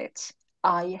things with it.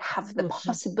 I have the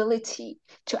possibility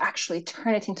to actually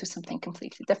turn it into something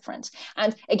completely different.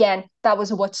 And again, that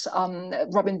was what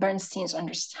Robin Bernstein's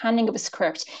understanding of a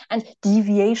script and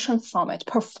deviation from it,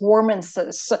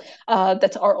 performances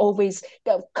that are always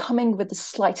coming with a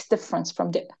slight difference from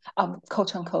the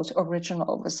quote unquote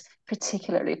original, was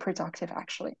particularly productive,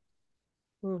 actually.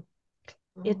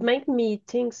 It made me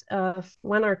think of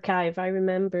one archive. I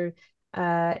remember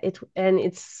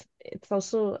it's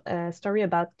also a story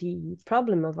about the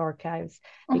problem of archives,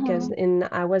 because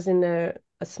I was in a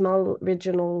small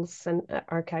regional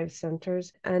archive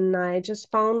centers, and I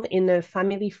just found in a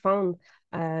family fund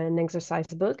an exercise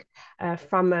book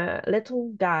from a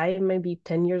little guy, maybe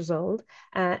 10 years old,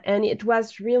 and it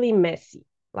was really messy,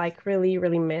 like really,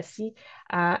 really messy.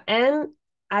 And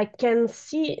I can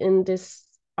see in this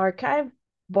archive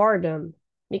boredom,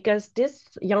 because this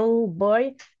young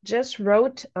boy just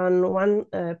wrote on one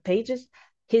pages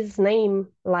his name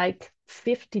like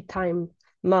 50 times,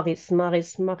 Maurice,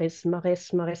 Maurice, Maurice,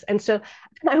 Maurice, Maurice. And so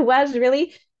I was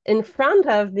really in front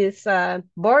of this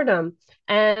boredom.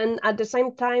 And at the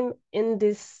same time, in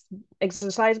this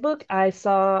exercise book, I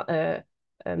saw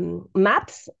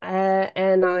maps,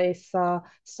 and I saw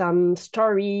some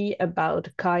story about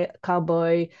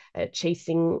cowboy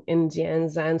chasing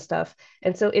Indians and stuff.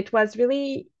 And so it was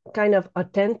really kind of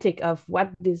authentic of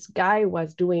what this guy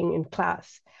was doing in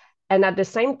class. And at the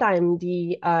same time,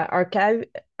 the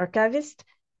archivist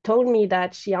told me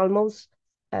that she almost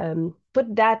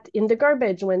put that in the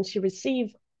garbage when she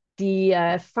received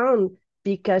the fund,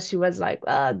 because she was like,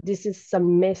 oh, this is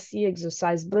some messy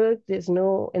exercise book. There's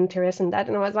no interest in that.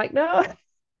 And I was like, no,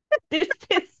 this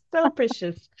is so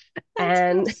precious.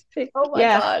 And oh my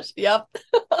gosh. Yep.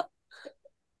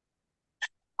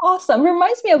 Awesome.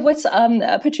 Reminds me of what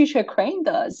Patricia Crane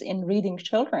does in Reading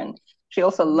Children. She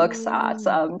also looks at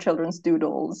children's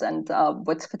doodles and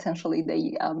what potentially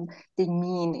they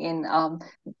mean in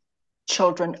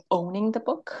children owning the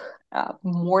book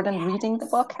more than reading the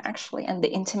book, actually, and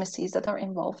the intimacies that are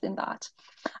involved in that.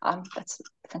 That's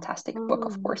a fantastic book,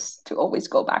 of course, to always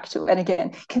go back to, and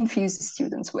again, confuse the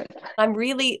students with. I'm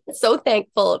really so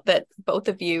thankful that both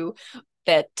of you,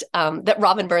 that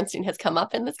Robin Bernstein has come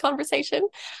up in this conversation,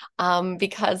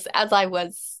 because as I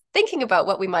was thinking about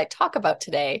what we might talk about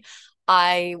today,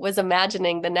 I was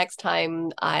imagining the next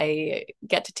time I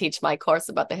get to teach my course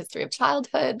about the history of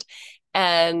childhood,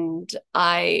 and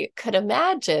I could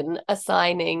imagine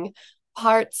assigning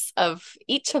parts of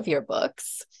each of your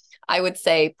books. I would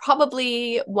say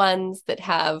probably ones that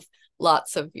have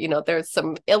lots of, there's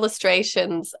some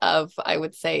illustrations of, I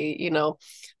would say,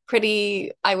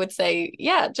 pretty, I would say,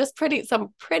 yeah, just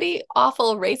some pretty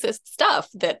awful racist stuff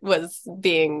that was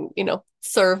being,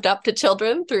 served up to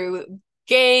children through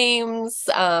games,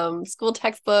 school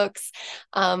textbooks.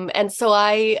 And so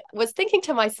I was thinking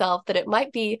to myself that it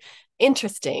might be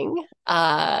interesting,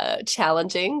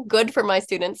 challenging, good for my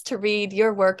students to read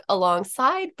your work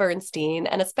alongside Bernstein.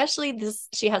 And especially this,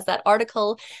 she has that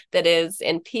article that is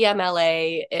in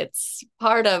PMLA. It's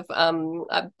part of,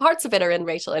 parts of it are in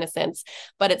Racial Innocence,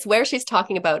 but it's where she's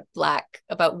talking about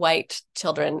white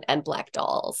children and Black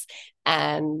dolls.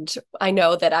 And I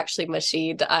know that actually,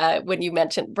 Masheed, when you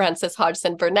mentioned Frances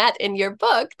Hodgson Burnett in your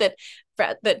book, that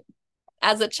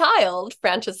as a child,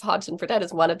 Frances Hodgson Burnett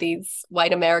is one of these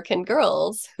white American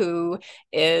girls who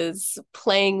is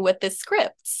playing with the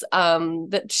scripts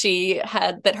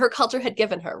that her culture had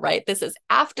given her, right? This is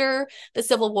after the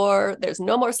Civil War. There's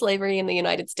no more slavery in the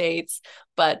United States,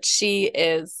 but she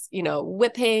is,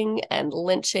 whipping and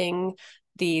lynching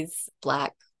these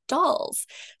Black dolls.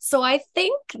 So I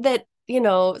think that, and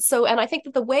I think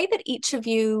that the way that each of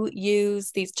you use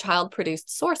these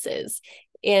child-produced sources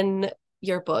in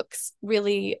your books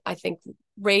really, I think,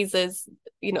 raises,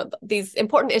 these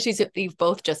important issues that you've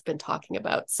both just been talking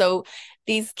about. So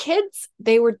these kids,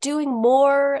 they were doing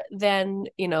more than,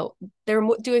 they're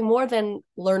doing more than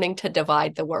learning to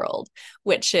divide the world,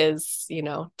 which is,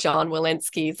 John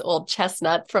Walensky's old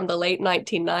chestnut from the late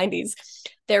 1990s.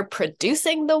 They're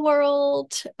producing the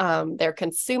world, they're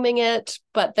consuming it,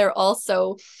 but they're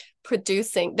also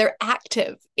they're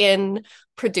active in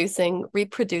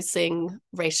reproducing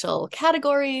racial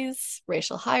categories,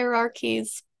 racial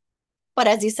hierarchies. But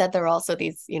as you said, there are also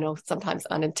these, sometimes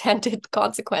unintended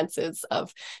consequences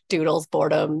of Doodle's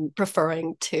boredom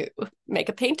preferring to make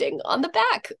a painting on the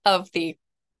back of the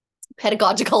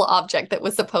pedagogical object that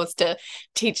was supposed to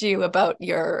teach you about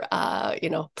your,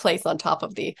 place on top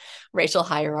of the racial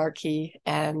hierarchy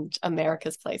and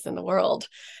America's place in the world.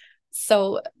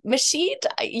 So, Masheed,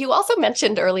 you also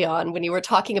mentioned early on when you were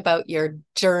talking about your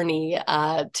journey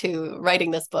to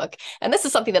writing this book, and this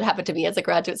is something that happened to me as a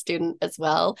graduate student as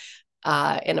well,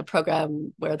 in a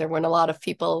program where there weren't a lot of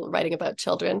people writing about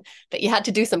children, that you had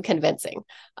to do some convincing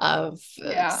of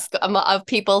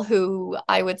people who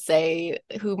I would say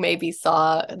who maybe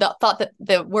thought that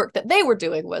the work that they were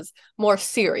doing was more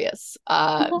serious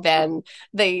than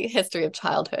the history of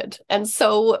childhood. And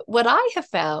so what I have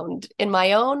found in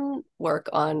my own work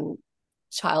on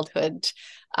childhood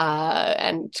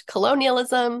and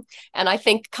colonialism, and I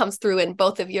think comes through in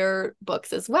both of your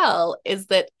books as well, is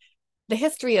that the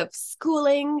history of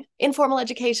schooling, informal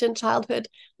education, childhood,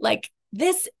 like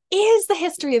this is the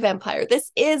history of empire.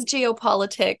 This is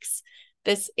geopolitics.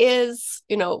 This is,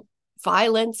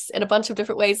 violence in a bunch of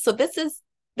different ways. So this is,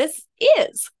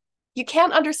 you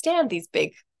can't understand these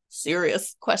big,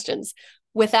 serious questions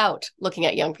without looking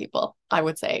at young people, I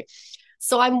would say.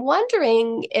 So I'm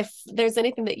wondering if there's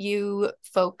anything that you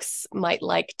folks might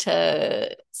like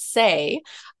to say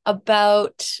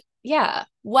about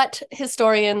what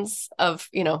historians of,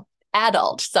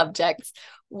 adult subjects,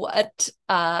 what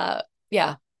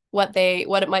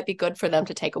it might be good for them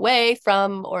to take away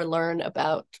from or learn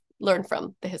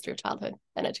from the history of childhood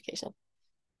and education.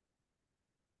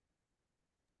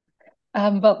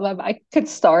 But I could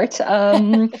start.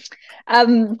 Yeah,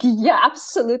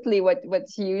 absolutely.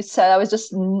 What you said, I was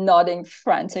just nodding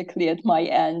frantically at my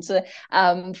end,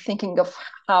 thinking of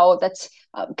how that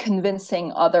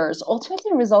convincing others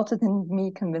ultimately resulted in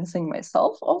me convincing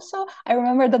myself. Also, I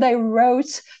remember that I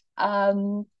wrote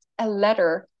a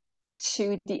letter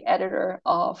to the editor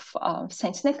of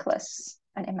Saint Nicholas,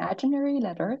 an imaginary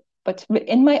letter, but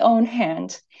in my own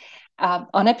hand,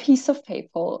 on a piece of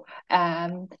paper.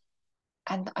 And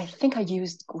I think I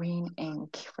used green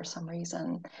ink for some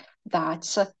reason,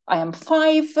 that I am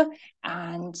 5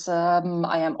 and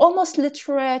I am almost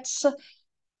literate,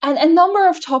 and a number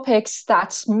of topics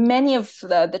that many of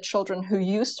the children who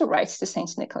used to write to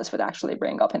St. Nicholas would actually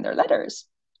bring up in their letters.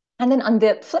 And then on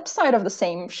the flip side of the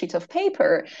same sheet of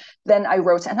paper, then I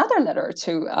wrote another letter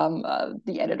to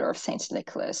the editor of St.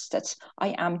 Nicholas that I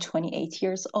am 28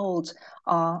 years old.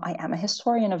 I am a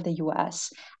historian of the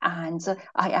US, and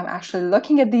I am actually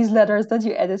looking at these letters that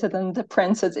you edited and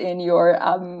printed in your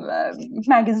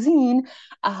magazine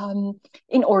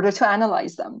in order to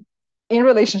analyze them in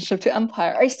relationship to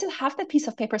empire. I still have that piece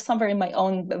of paper somewhere in my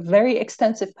own very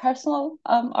extensive personal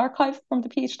archive from the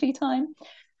PhD time.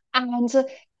 And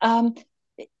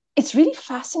it's really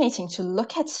fascinating to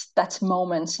look at that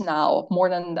moment now, more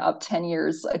than 10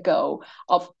 years ago,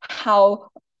 of how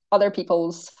other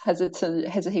people's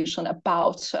hesitation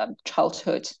about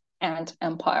childhood and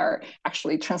empire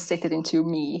actually translated into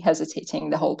me hesitating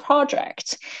the whole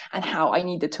project, and how I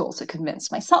needed to also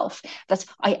convince myself that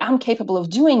I am capable of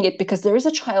doing it because there is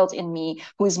a child in me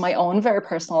who is my own very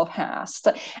personal past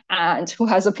and who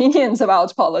has opinions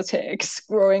about politics,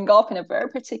 growing up in a very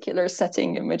particular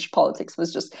setting in which politics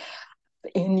was just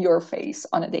in your face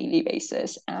on a daily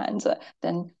basis, and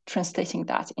then translating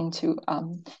that into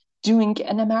doing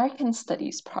an American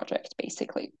studies project,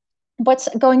 basically. But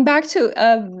going back to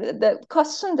the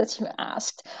question that you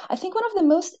asked, I think one of the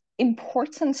most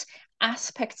important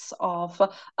aspects of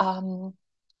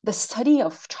the study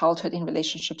of childhood in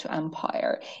relationship to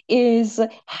empire is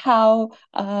how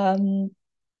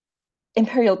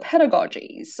imperial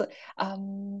pedagogies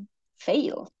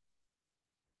fail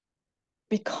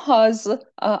because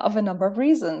of a number of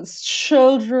reasons.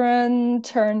 Children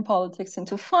turn politics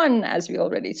into fun, as we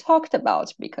already talked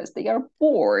about, because they are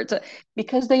bored,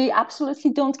 because they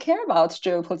absolutely don't care about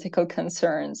geopolitical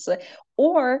concerns,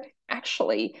 or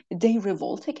actually they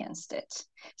revolt against it.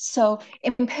 So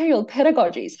imperial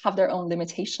pedagogies have their own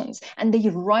limitations, and they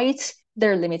write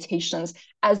their limitations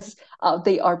as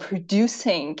they are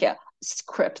producing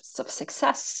scripts of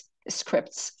success,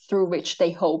 scripts through which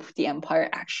they hope the empire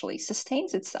actually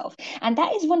sustains itself. And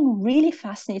that is one really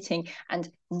fascinating and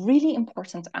really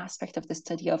important aspect of the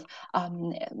study of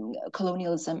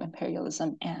colonialism,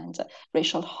 imperialism, and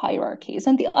racial hierarchies.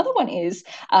 And the other one is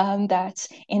that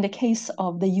in the case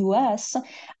of the US,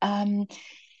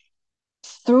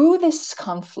 through this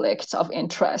conflict of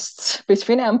interests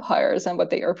between empires and what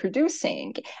they are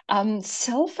producing,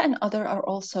 self and other are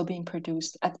also being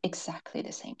produced at exactly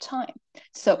the same time.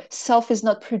 So self is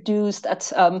not produced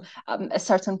at a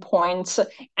certain point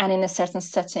and in a certain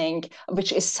setting,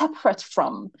 which is separate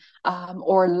from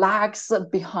or lags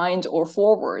behind or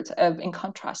forward in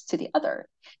contrast to the other.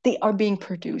 They are being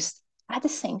produced at the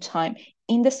same time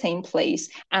in the same place.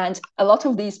 And a lot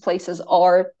of these places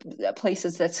are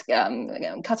places that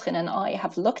Katrin and I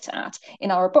have looked at in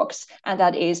our books, and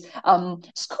that is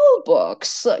school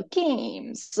books,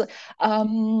 games,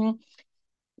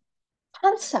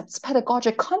 concepts,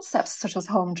 pedagogic concepts such as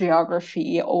home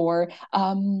geography, or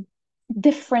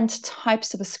different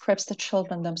types of scripts that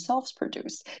children themselves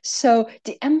produce. So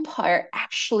the empire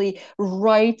actually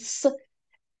writes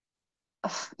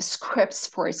scripts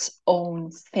for its own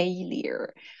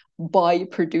failure by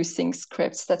producing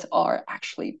scripts that are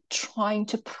actually trying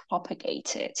to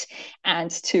propagate it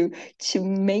and to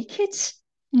make it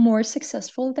more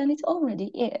successful than it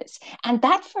already is. And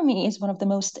that for me is one of the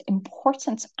most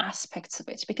important aspects of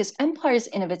it, because empires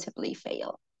inevitably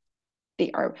fail. They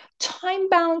are time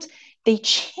bound, they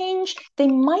change, they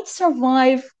might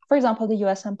survive. For example, the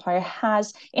US empire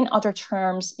has in other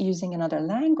terms using another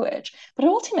language, but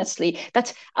ultimately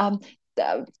that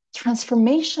the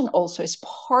transformation also is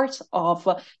part of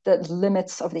the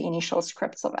limits of the initial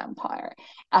scripts of empire,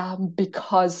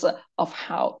 because of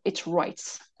how it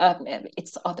writes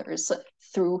its others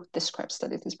through the scripts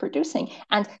that it is producing.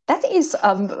 And that is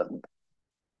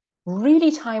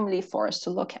really timely for us to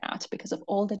look at because of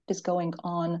all that is going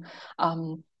on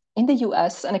in the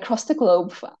US and across the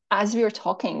globe as we are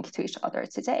talking to each other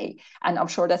today. And I'm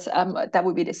sure that that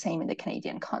would be the same in the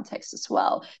Canadian context as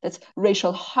well, that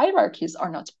racial hierarchies are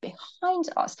not behind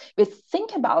us. We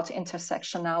think about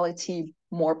intersectionality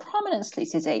more prominently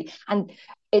today, and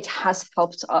it has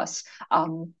helped us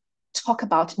talk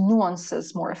about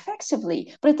nuances more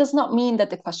effectively, but it does not mean that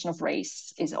the question of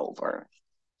race is over.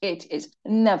 It is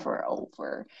never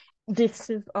over. This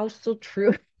is also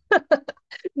true.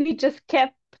 We just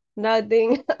kept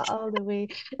nodding all the way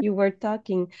you were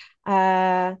talking.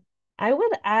 I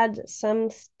would add some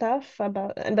stuff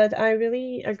about, but I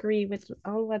really agree with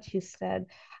all what you said.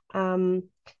 I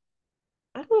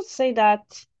would say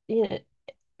that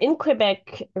in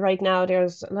Quebec right now,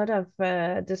 there's a lot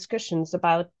of discussions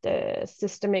about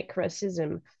systemic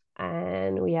racism,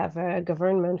 and we have a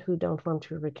government who don't want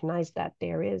to recognize that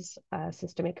there is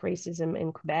systemic racism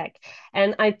in Quebec.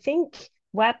 And I think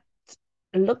what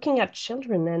looking at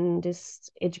children and this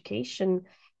education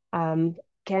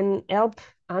can help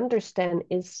understand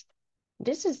is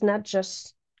this is not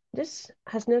just this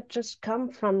has not just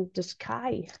come from the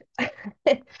sky.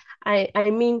 I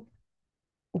mean,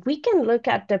 we can look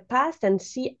at the past and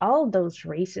see all those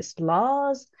racist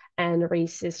laws and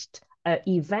racist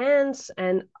events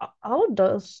and all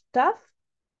those stuff.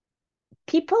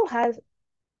 People have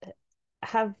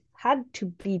had to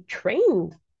be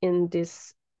trained in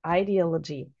this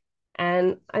ideology.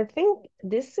 And I think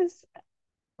this is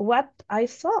what I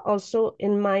saw also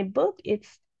in my book.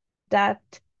 It's that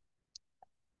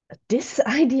this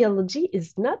ideology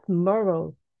is not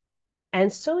moral.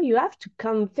 And so you have to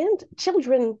convince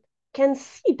children can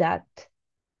see that,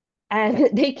 and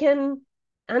they can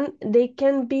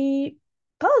be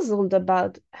puzzled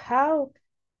about how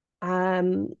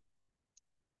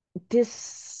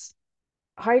this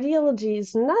ideology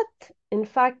is not, in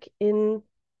fact, it's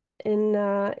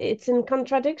in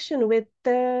contradiction with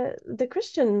the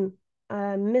Christian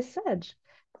message.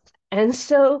 And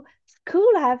so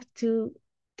school have to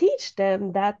teach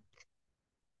them that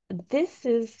this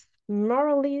is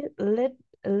morally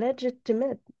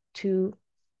legitimate to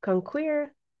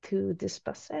conquer, to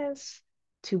dispossess,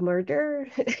 to murder.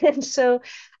 And so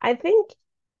I think,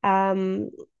 um,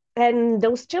 and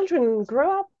those children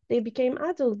grow up, they became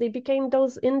adults, they became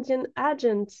those Indian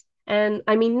agents. And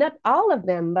I mean, not all of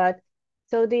them, but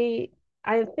so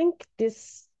I think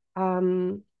this,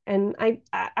 and I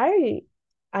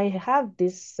have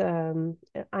this,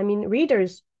 I mean,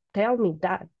 readers tell me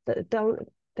that,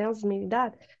 tells me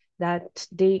that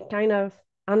they kind of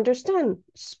understand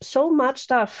so much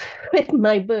stuff with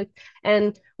my book.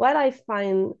 And what I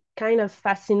find kind of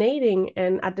fascinating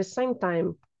and at the same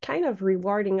time kind of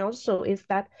rewarding also is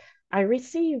that I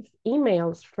receive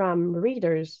emails from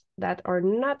readers that are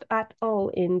not at all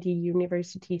in the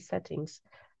university settings.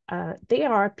 They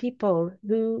are people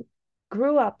who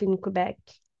grew up in Quebec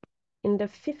in the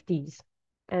 50s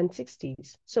and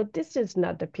 60s. So this is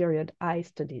not the period I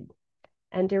studied.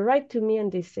 And they write to me and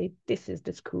they say, this is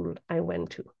the school I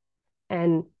went to.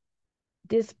 And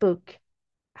this book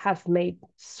have made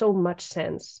so much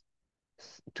sense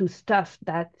to stuff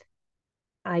that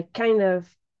I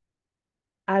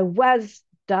was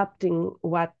adopting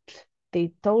what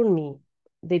they told me.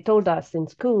 They told us in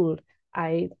school.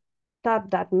 I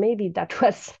thought that maybe that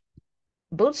was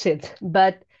bullshit,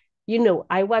 but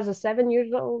I was a 7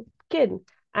 years old kid,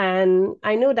 and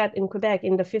I know that in Quebec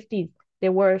in the 50s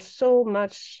there were so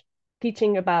much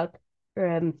teaching about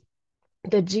the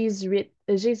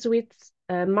Jesuits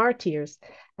martyrs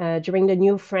during the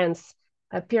New France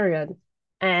period,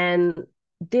 and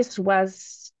this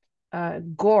was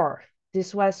gore.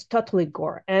 This was totally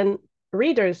gore, and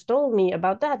readers told me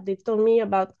about that. They told me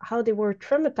about how they were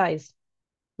traumatized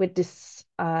with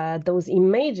those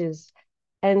images.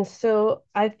 And so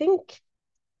I think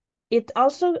it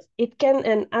can,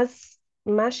 and as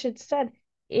Mashid said,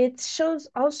 it shows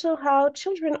also how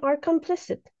children are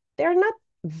complicit. They're not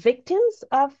victims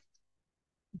of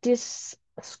this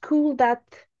school that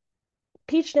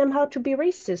teach them how to be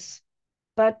racist,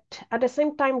 but at the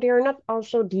same time, they are not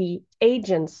also the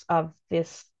agents of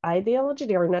this ideology.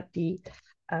 They are not the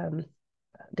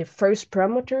first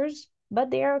promoters,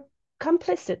 but they are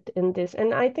complicit in this.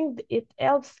 And I think it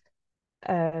helps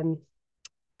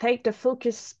take the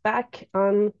focus back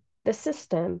on the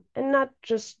system and not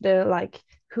just the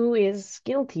who is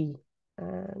guilty.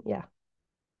 Yeah.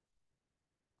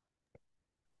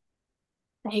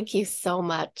 Thank you so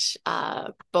much,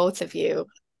 both of you.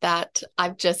 That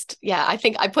I've just, yeah, I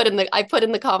think I put in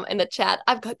the chat,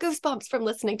 I've got goosebumps from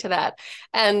listening to that.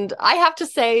 And I have to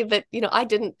say that, I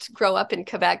didn't grow up in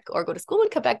Quebec or go to school in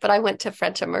Quebec, but I went to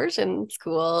French immersion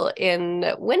school in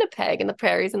Winnipeg in the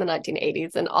prairies in the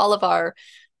 1980s. And all of our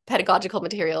pedagogical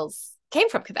materials came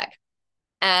from Quebec.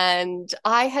 And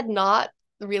I had not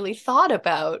really thought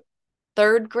about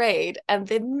third grade and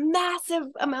the massive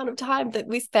amount of time that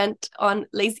we spent on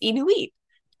Les Inuits.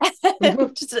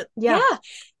 Just, yeah.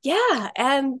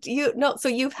 And so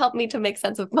you've helped me to make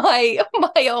sense of my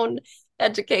own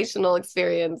educational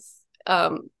experience.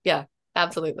 Yeah,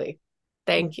 absolutely.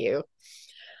 Thank you.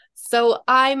 So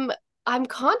I'm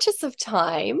conscious of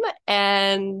time,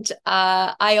 and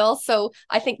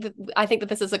I think that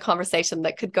this is a conversation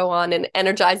that could go on in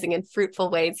energizing and fruitful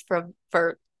ways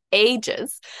for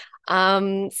ages.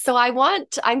 So I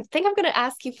think I'm going to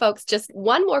ask you folks just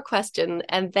one more question,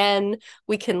 and then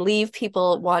we can leave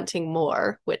people wanting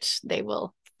more, which they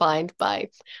will find by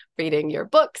reading your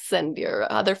books and your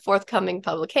other forthcoming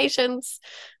publications.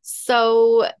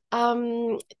 So,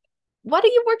 what are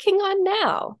you working on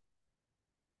now?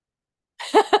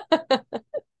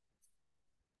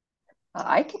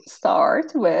 I can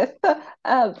start with,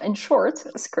 in short,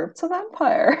 Scripts of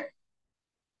Empire.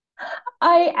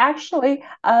 I actually,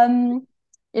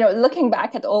 looking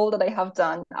back at all that I have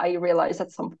done, I realized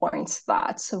at some point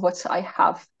that what I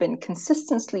have been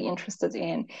consistently interested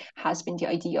in has been the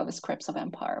idea of a Scripts of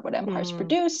Empire, what empires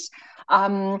produce.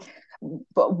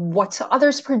 but what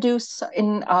others produce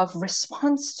in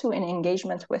response to an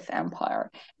engagement with empire.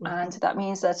 And that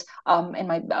means that in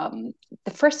my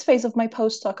the first phase of my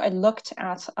postdoc, I looked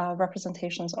at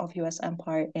representations of US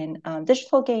empire in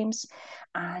digital games,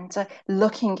 and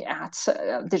looking at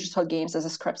digital games as a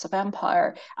scripts of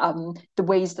empire, the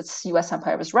ways that US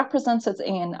empire was represented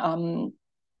in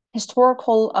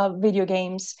historical video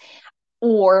games,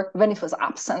 or when it was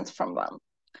absent from them.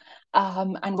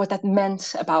 And what that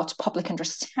meant about public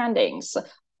understandings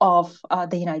of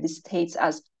the United States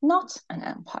as not an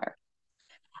empire.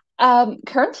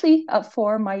 Currently,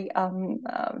 for my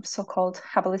so-called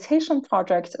habilitation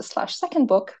project / second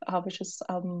book, which is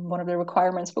one of the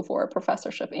requirements before a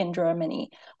professorship in Germany,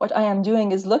 what I am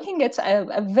doing is looking at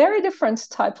a very different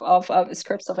type of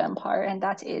scripts of empire, and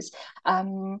that is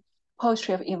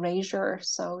poetry of erasure.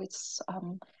 So it's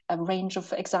a range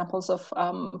of examples of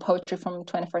poetry from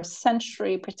 21st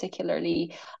century,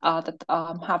 particularly that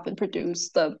have been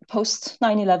produced post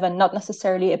 9/11, not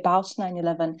necessarily about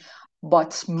 9/11,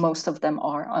 but most of them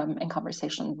are in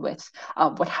conversation with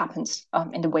what happens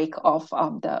in the wake of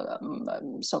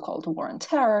the so-called war on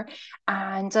terror.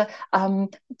 And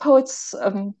poets /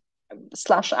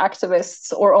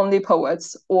 activists, or only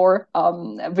poets, or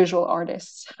visual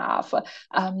artists have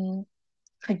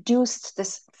produced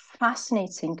this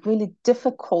fascinating, really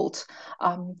difficult,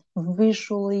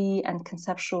 visually and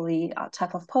conceptually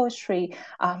type of poetry,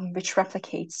 which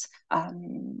replicates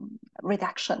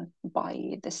redaction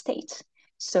by the state.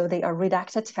 So they are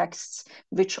redacted texts,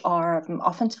 which are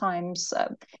oftentimes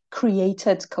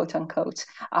created, quote unquote,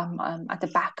 at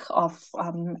the back of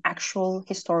actual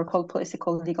historical,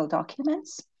 political, legal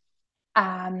documents.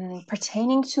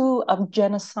 Pertaining to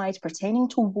genocide, pertaining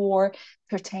to war,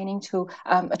 pertaining to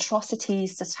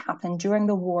atrocities that happened during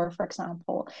the war, for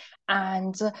example.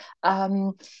 And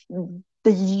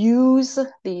they use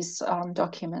these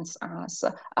documents as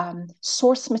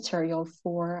source material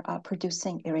for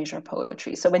producing erasure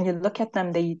poetry. So when you look at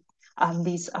them,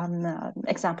 these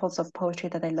examples of poetry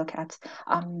that I look at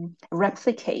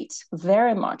replicate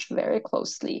very much, very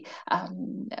closely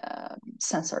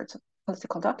censored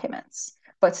political documents,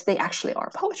 but they actually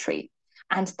are poetry,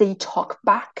 and they talk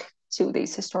back to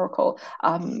these historical,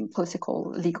 political,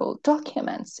 legal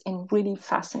documents in really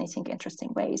fascinating,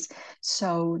 interesting ways.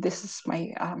 So this is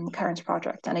my current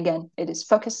project, and again, it is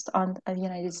focused on the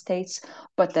United States,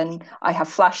 but then I have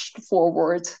flashed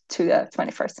forward to the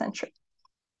 21st century.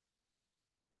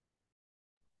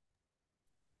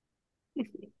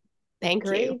 Thank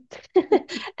you.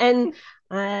 And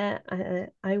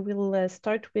I will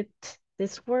start with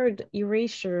this word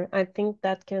erasure. I think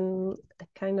that can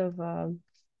kind of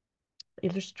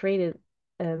illustrate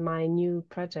my new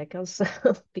project also,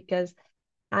 because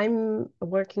I'm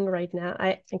working right now.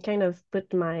 I kind of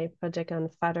put my project on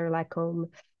Father Lacombe,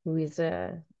 who is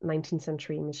a 19th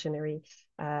century missionary,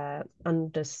 on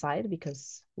the side,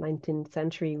 because 19th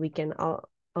century, we can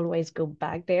always go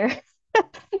back there.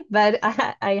 But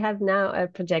I have now a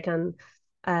project on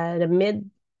the mid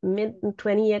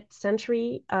 20th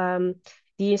century,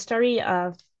 the story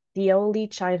of the Early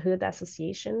Childhood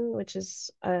Association, which is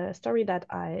a story that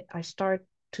I start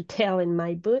to tell in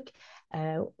my book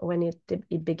when it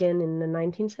began in the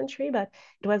 19th century. But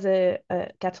it was a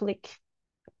Catholic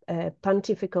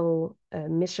pontifical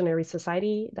missionary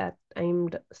society that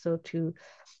aimed to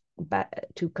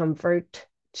convert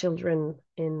children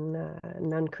in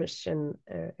non-Christian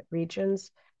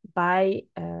regions by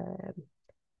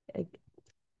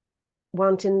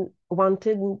wanting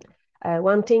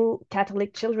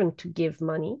Catholic children to give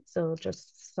money, so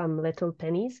just some little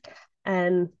pennies.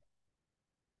 And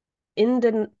in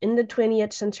the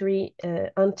 20th century,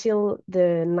 until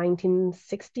the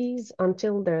 1960s,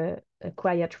 until the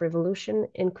Quiet Revolution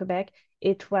in Quebec,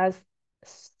 it was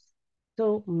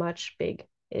so much big.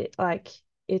 It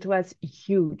was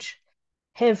huge.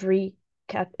 Every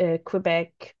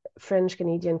Quebec, French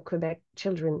Canadian Quebec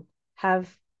children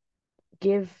have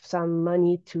give some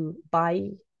money to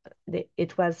buy.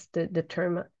 It was the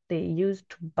term they used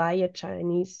to buy a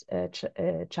Chinese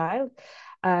child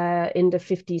in the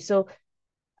 50s. So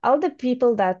all the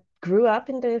people that grew up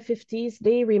in the 50s,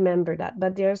 they remember that,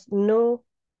 but there's no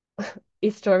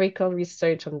historical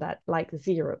research on that, like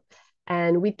zero.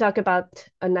 And we talk about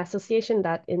an association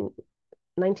that in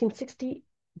 1960,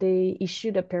 they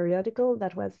issued a periodical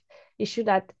that was issued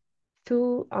at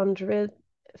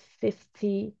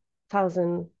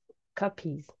 250,000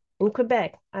 copies in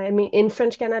Quebec. I mean, in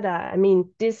French Canada. I mean,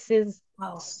 this is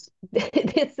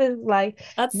this is like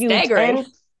that's huge. staggering. And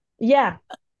yeah,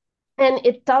 and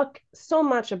it talked so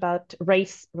much about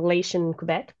race relation in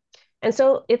Quebec, and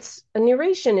so it's a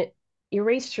narration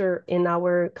erasure in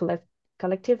our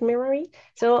collective memory.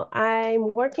 So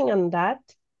I'm working on that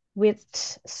with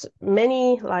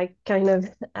many like kind of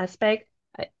aspect,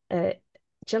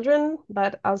 children,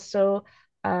 but also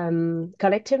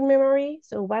collective memory.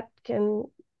 So what can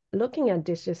looking at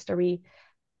this history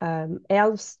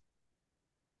helps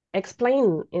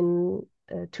explain in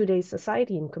today's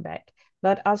society in Quebec,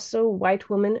 but also white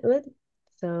womanhood.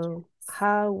 So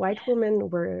how white women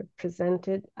were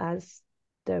presented as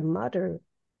the mother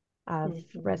of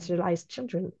racialized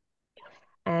children,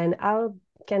 and how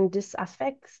can this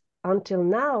affect until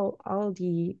now all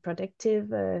the protective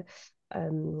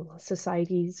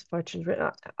societies for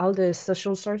children, all the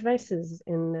social services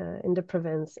in the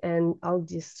province, and all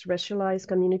this racialized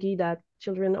community that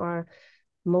children are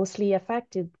mostly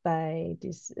affected by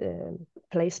this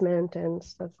placement and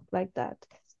stuff like that.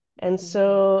 And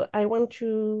so I want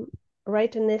to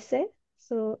write an essay,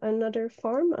 so another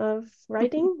form of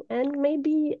writing, and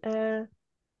maybe a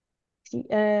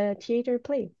theater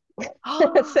play.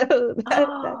 So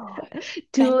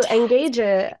to engage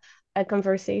a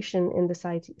conversation in the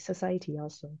society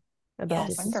also about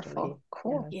this Wonderful. history.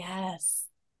 Cool. Yes.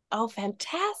 Oh,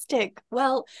 fantastic.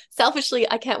 Well, selfishly,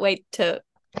 I can't wait to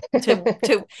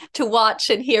watch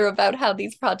and hear about how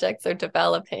these projects are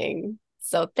developing.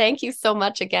 So thank you so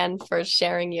much again for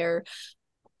sharing your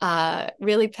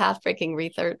really path-breaking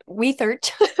research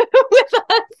with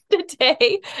us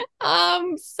today.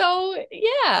 So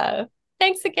yeah,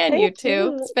 thanks again, you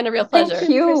two. It's been a real pleasure.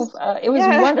 Thank you. It was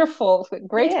wonderful.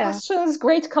 Great questions,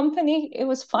 great company. It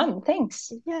was fun.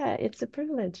 Thanks. Yeah, it's a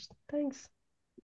privilege. Thanks.